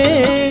काले,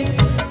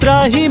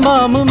 त्राही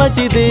माम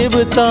मची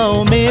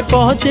देवताओं में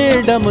पहुँचे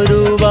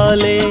डमरू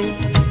वाले।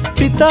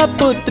 पिता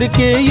पुत्र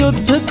के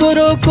युद्ध को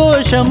रोको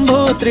शंभो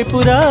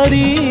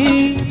त्रिपुरारी,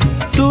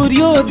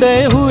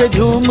 सूर्योदय हुए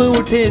झूम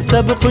उठे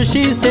सब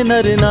खुशी से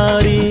नर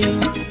नारी।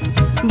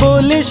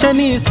 बोले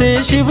शनि से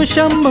शिव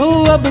शंभु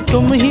अब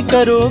तुम ही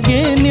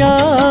करोगे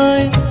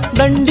न्याय,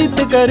 दंडित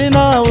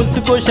करना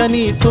उसको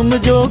शनि तुम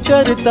जो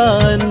करता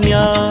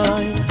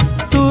अन्याय।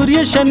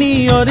 सूर्य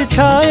शनि और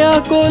छाया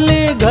को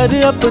ले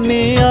घर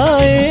अपने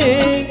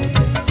आए,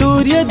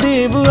 सूर्य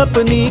देव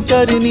अपनी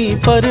करनी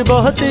पर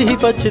बहुत ही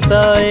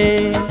पछताए।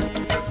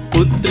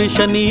 पुत्र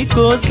शनि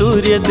को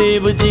सूर्य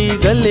देव जी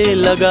गले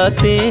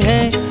लगाते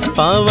हैं,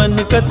 पावन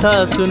कथा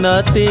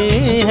सुनाते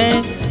हैं।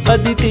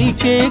 अदिति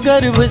के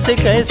गर्भ से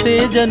कैसे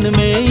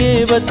जन्मे ये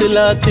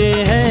बतलाते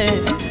हैं,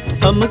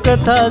 हम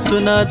कथा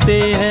सुनाते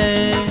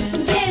हैं।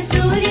 जय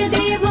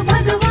सूर्यदेव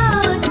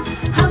भगवान,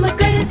 हम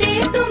करते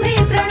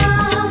तुम्हें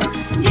प्रणाम।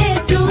 जय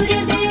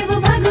सूर्यदेव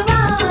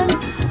भगवान,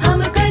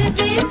 हम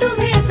करते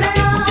तुम्हें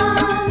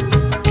प्रणाम।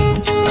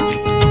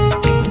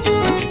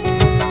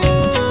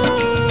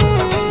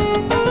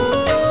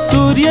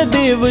 सूर्य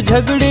देव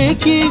झगड़े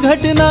की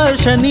घटना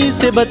शनि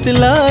से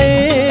बतलाए,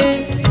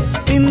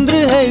 इंद्र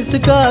है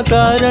इसका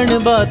कारण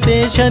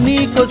बातें शनि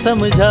को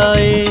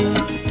समझाए।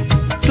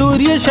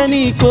 सूर्य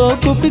शनि को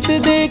कुपित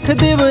देख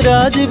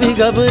देवराज भी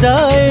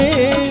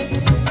घबराए,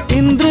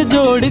 इंद्र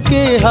जोड़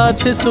के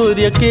हाथ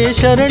सूर्य के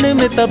शरण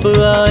में तब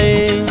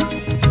आए।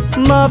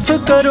 माफ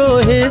करो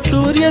हे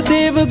सूर्य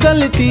देव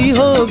गलती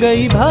हो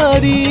गई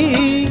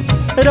भारी,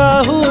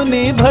 राहु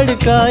ने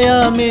भड़काया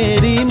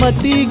मेरी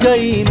मति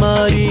गई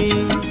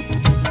मारी।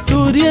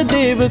 सूर्य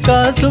देव का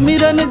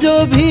सुमिरन जो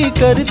भी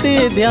करते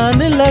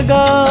ध्यान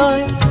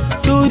लगाए,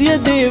 सूर्य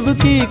देव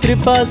की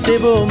कृपा से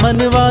वो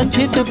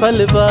मनवांछित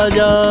फल पा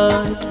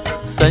जाए।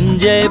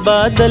 संजय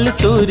बादल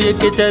सूर्य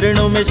के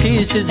चरणों में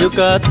शीश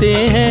झुकाते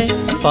हैं,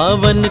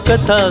 पावन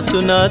कथा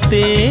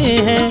सुनाते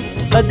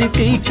हैं।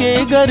 अदिति के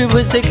गर्भ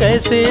से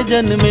कैसे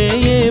जन्मे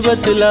ये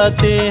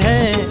बतलाते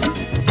हैं,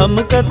 हम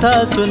कथा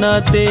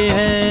सुनाते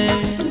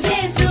हैं।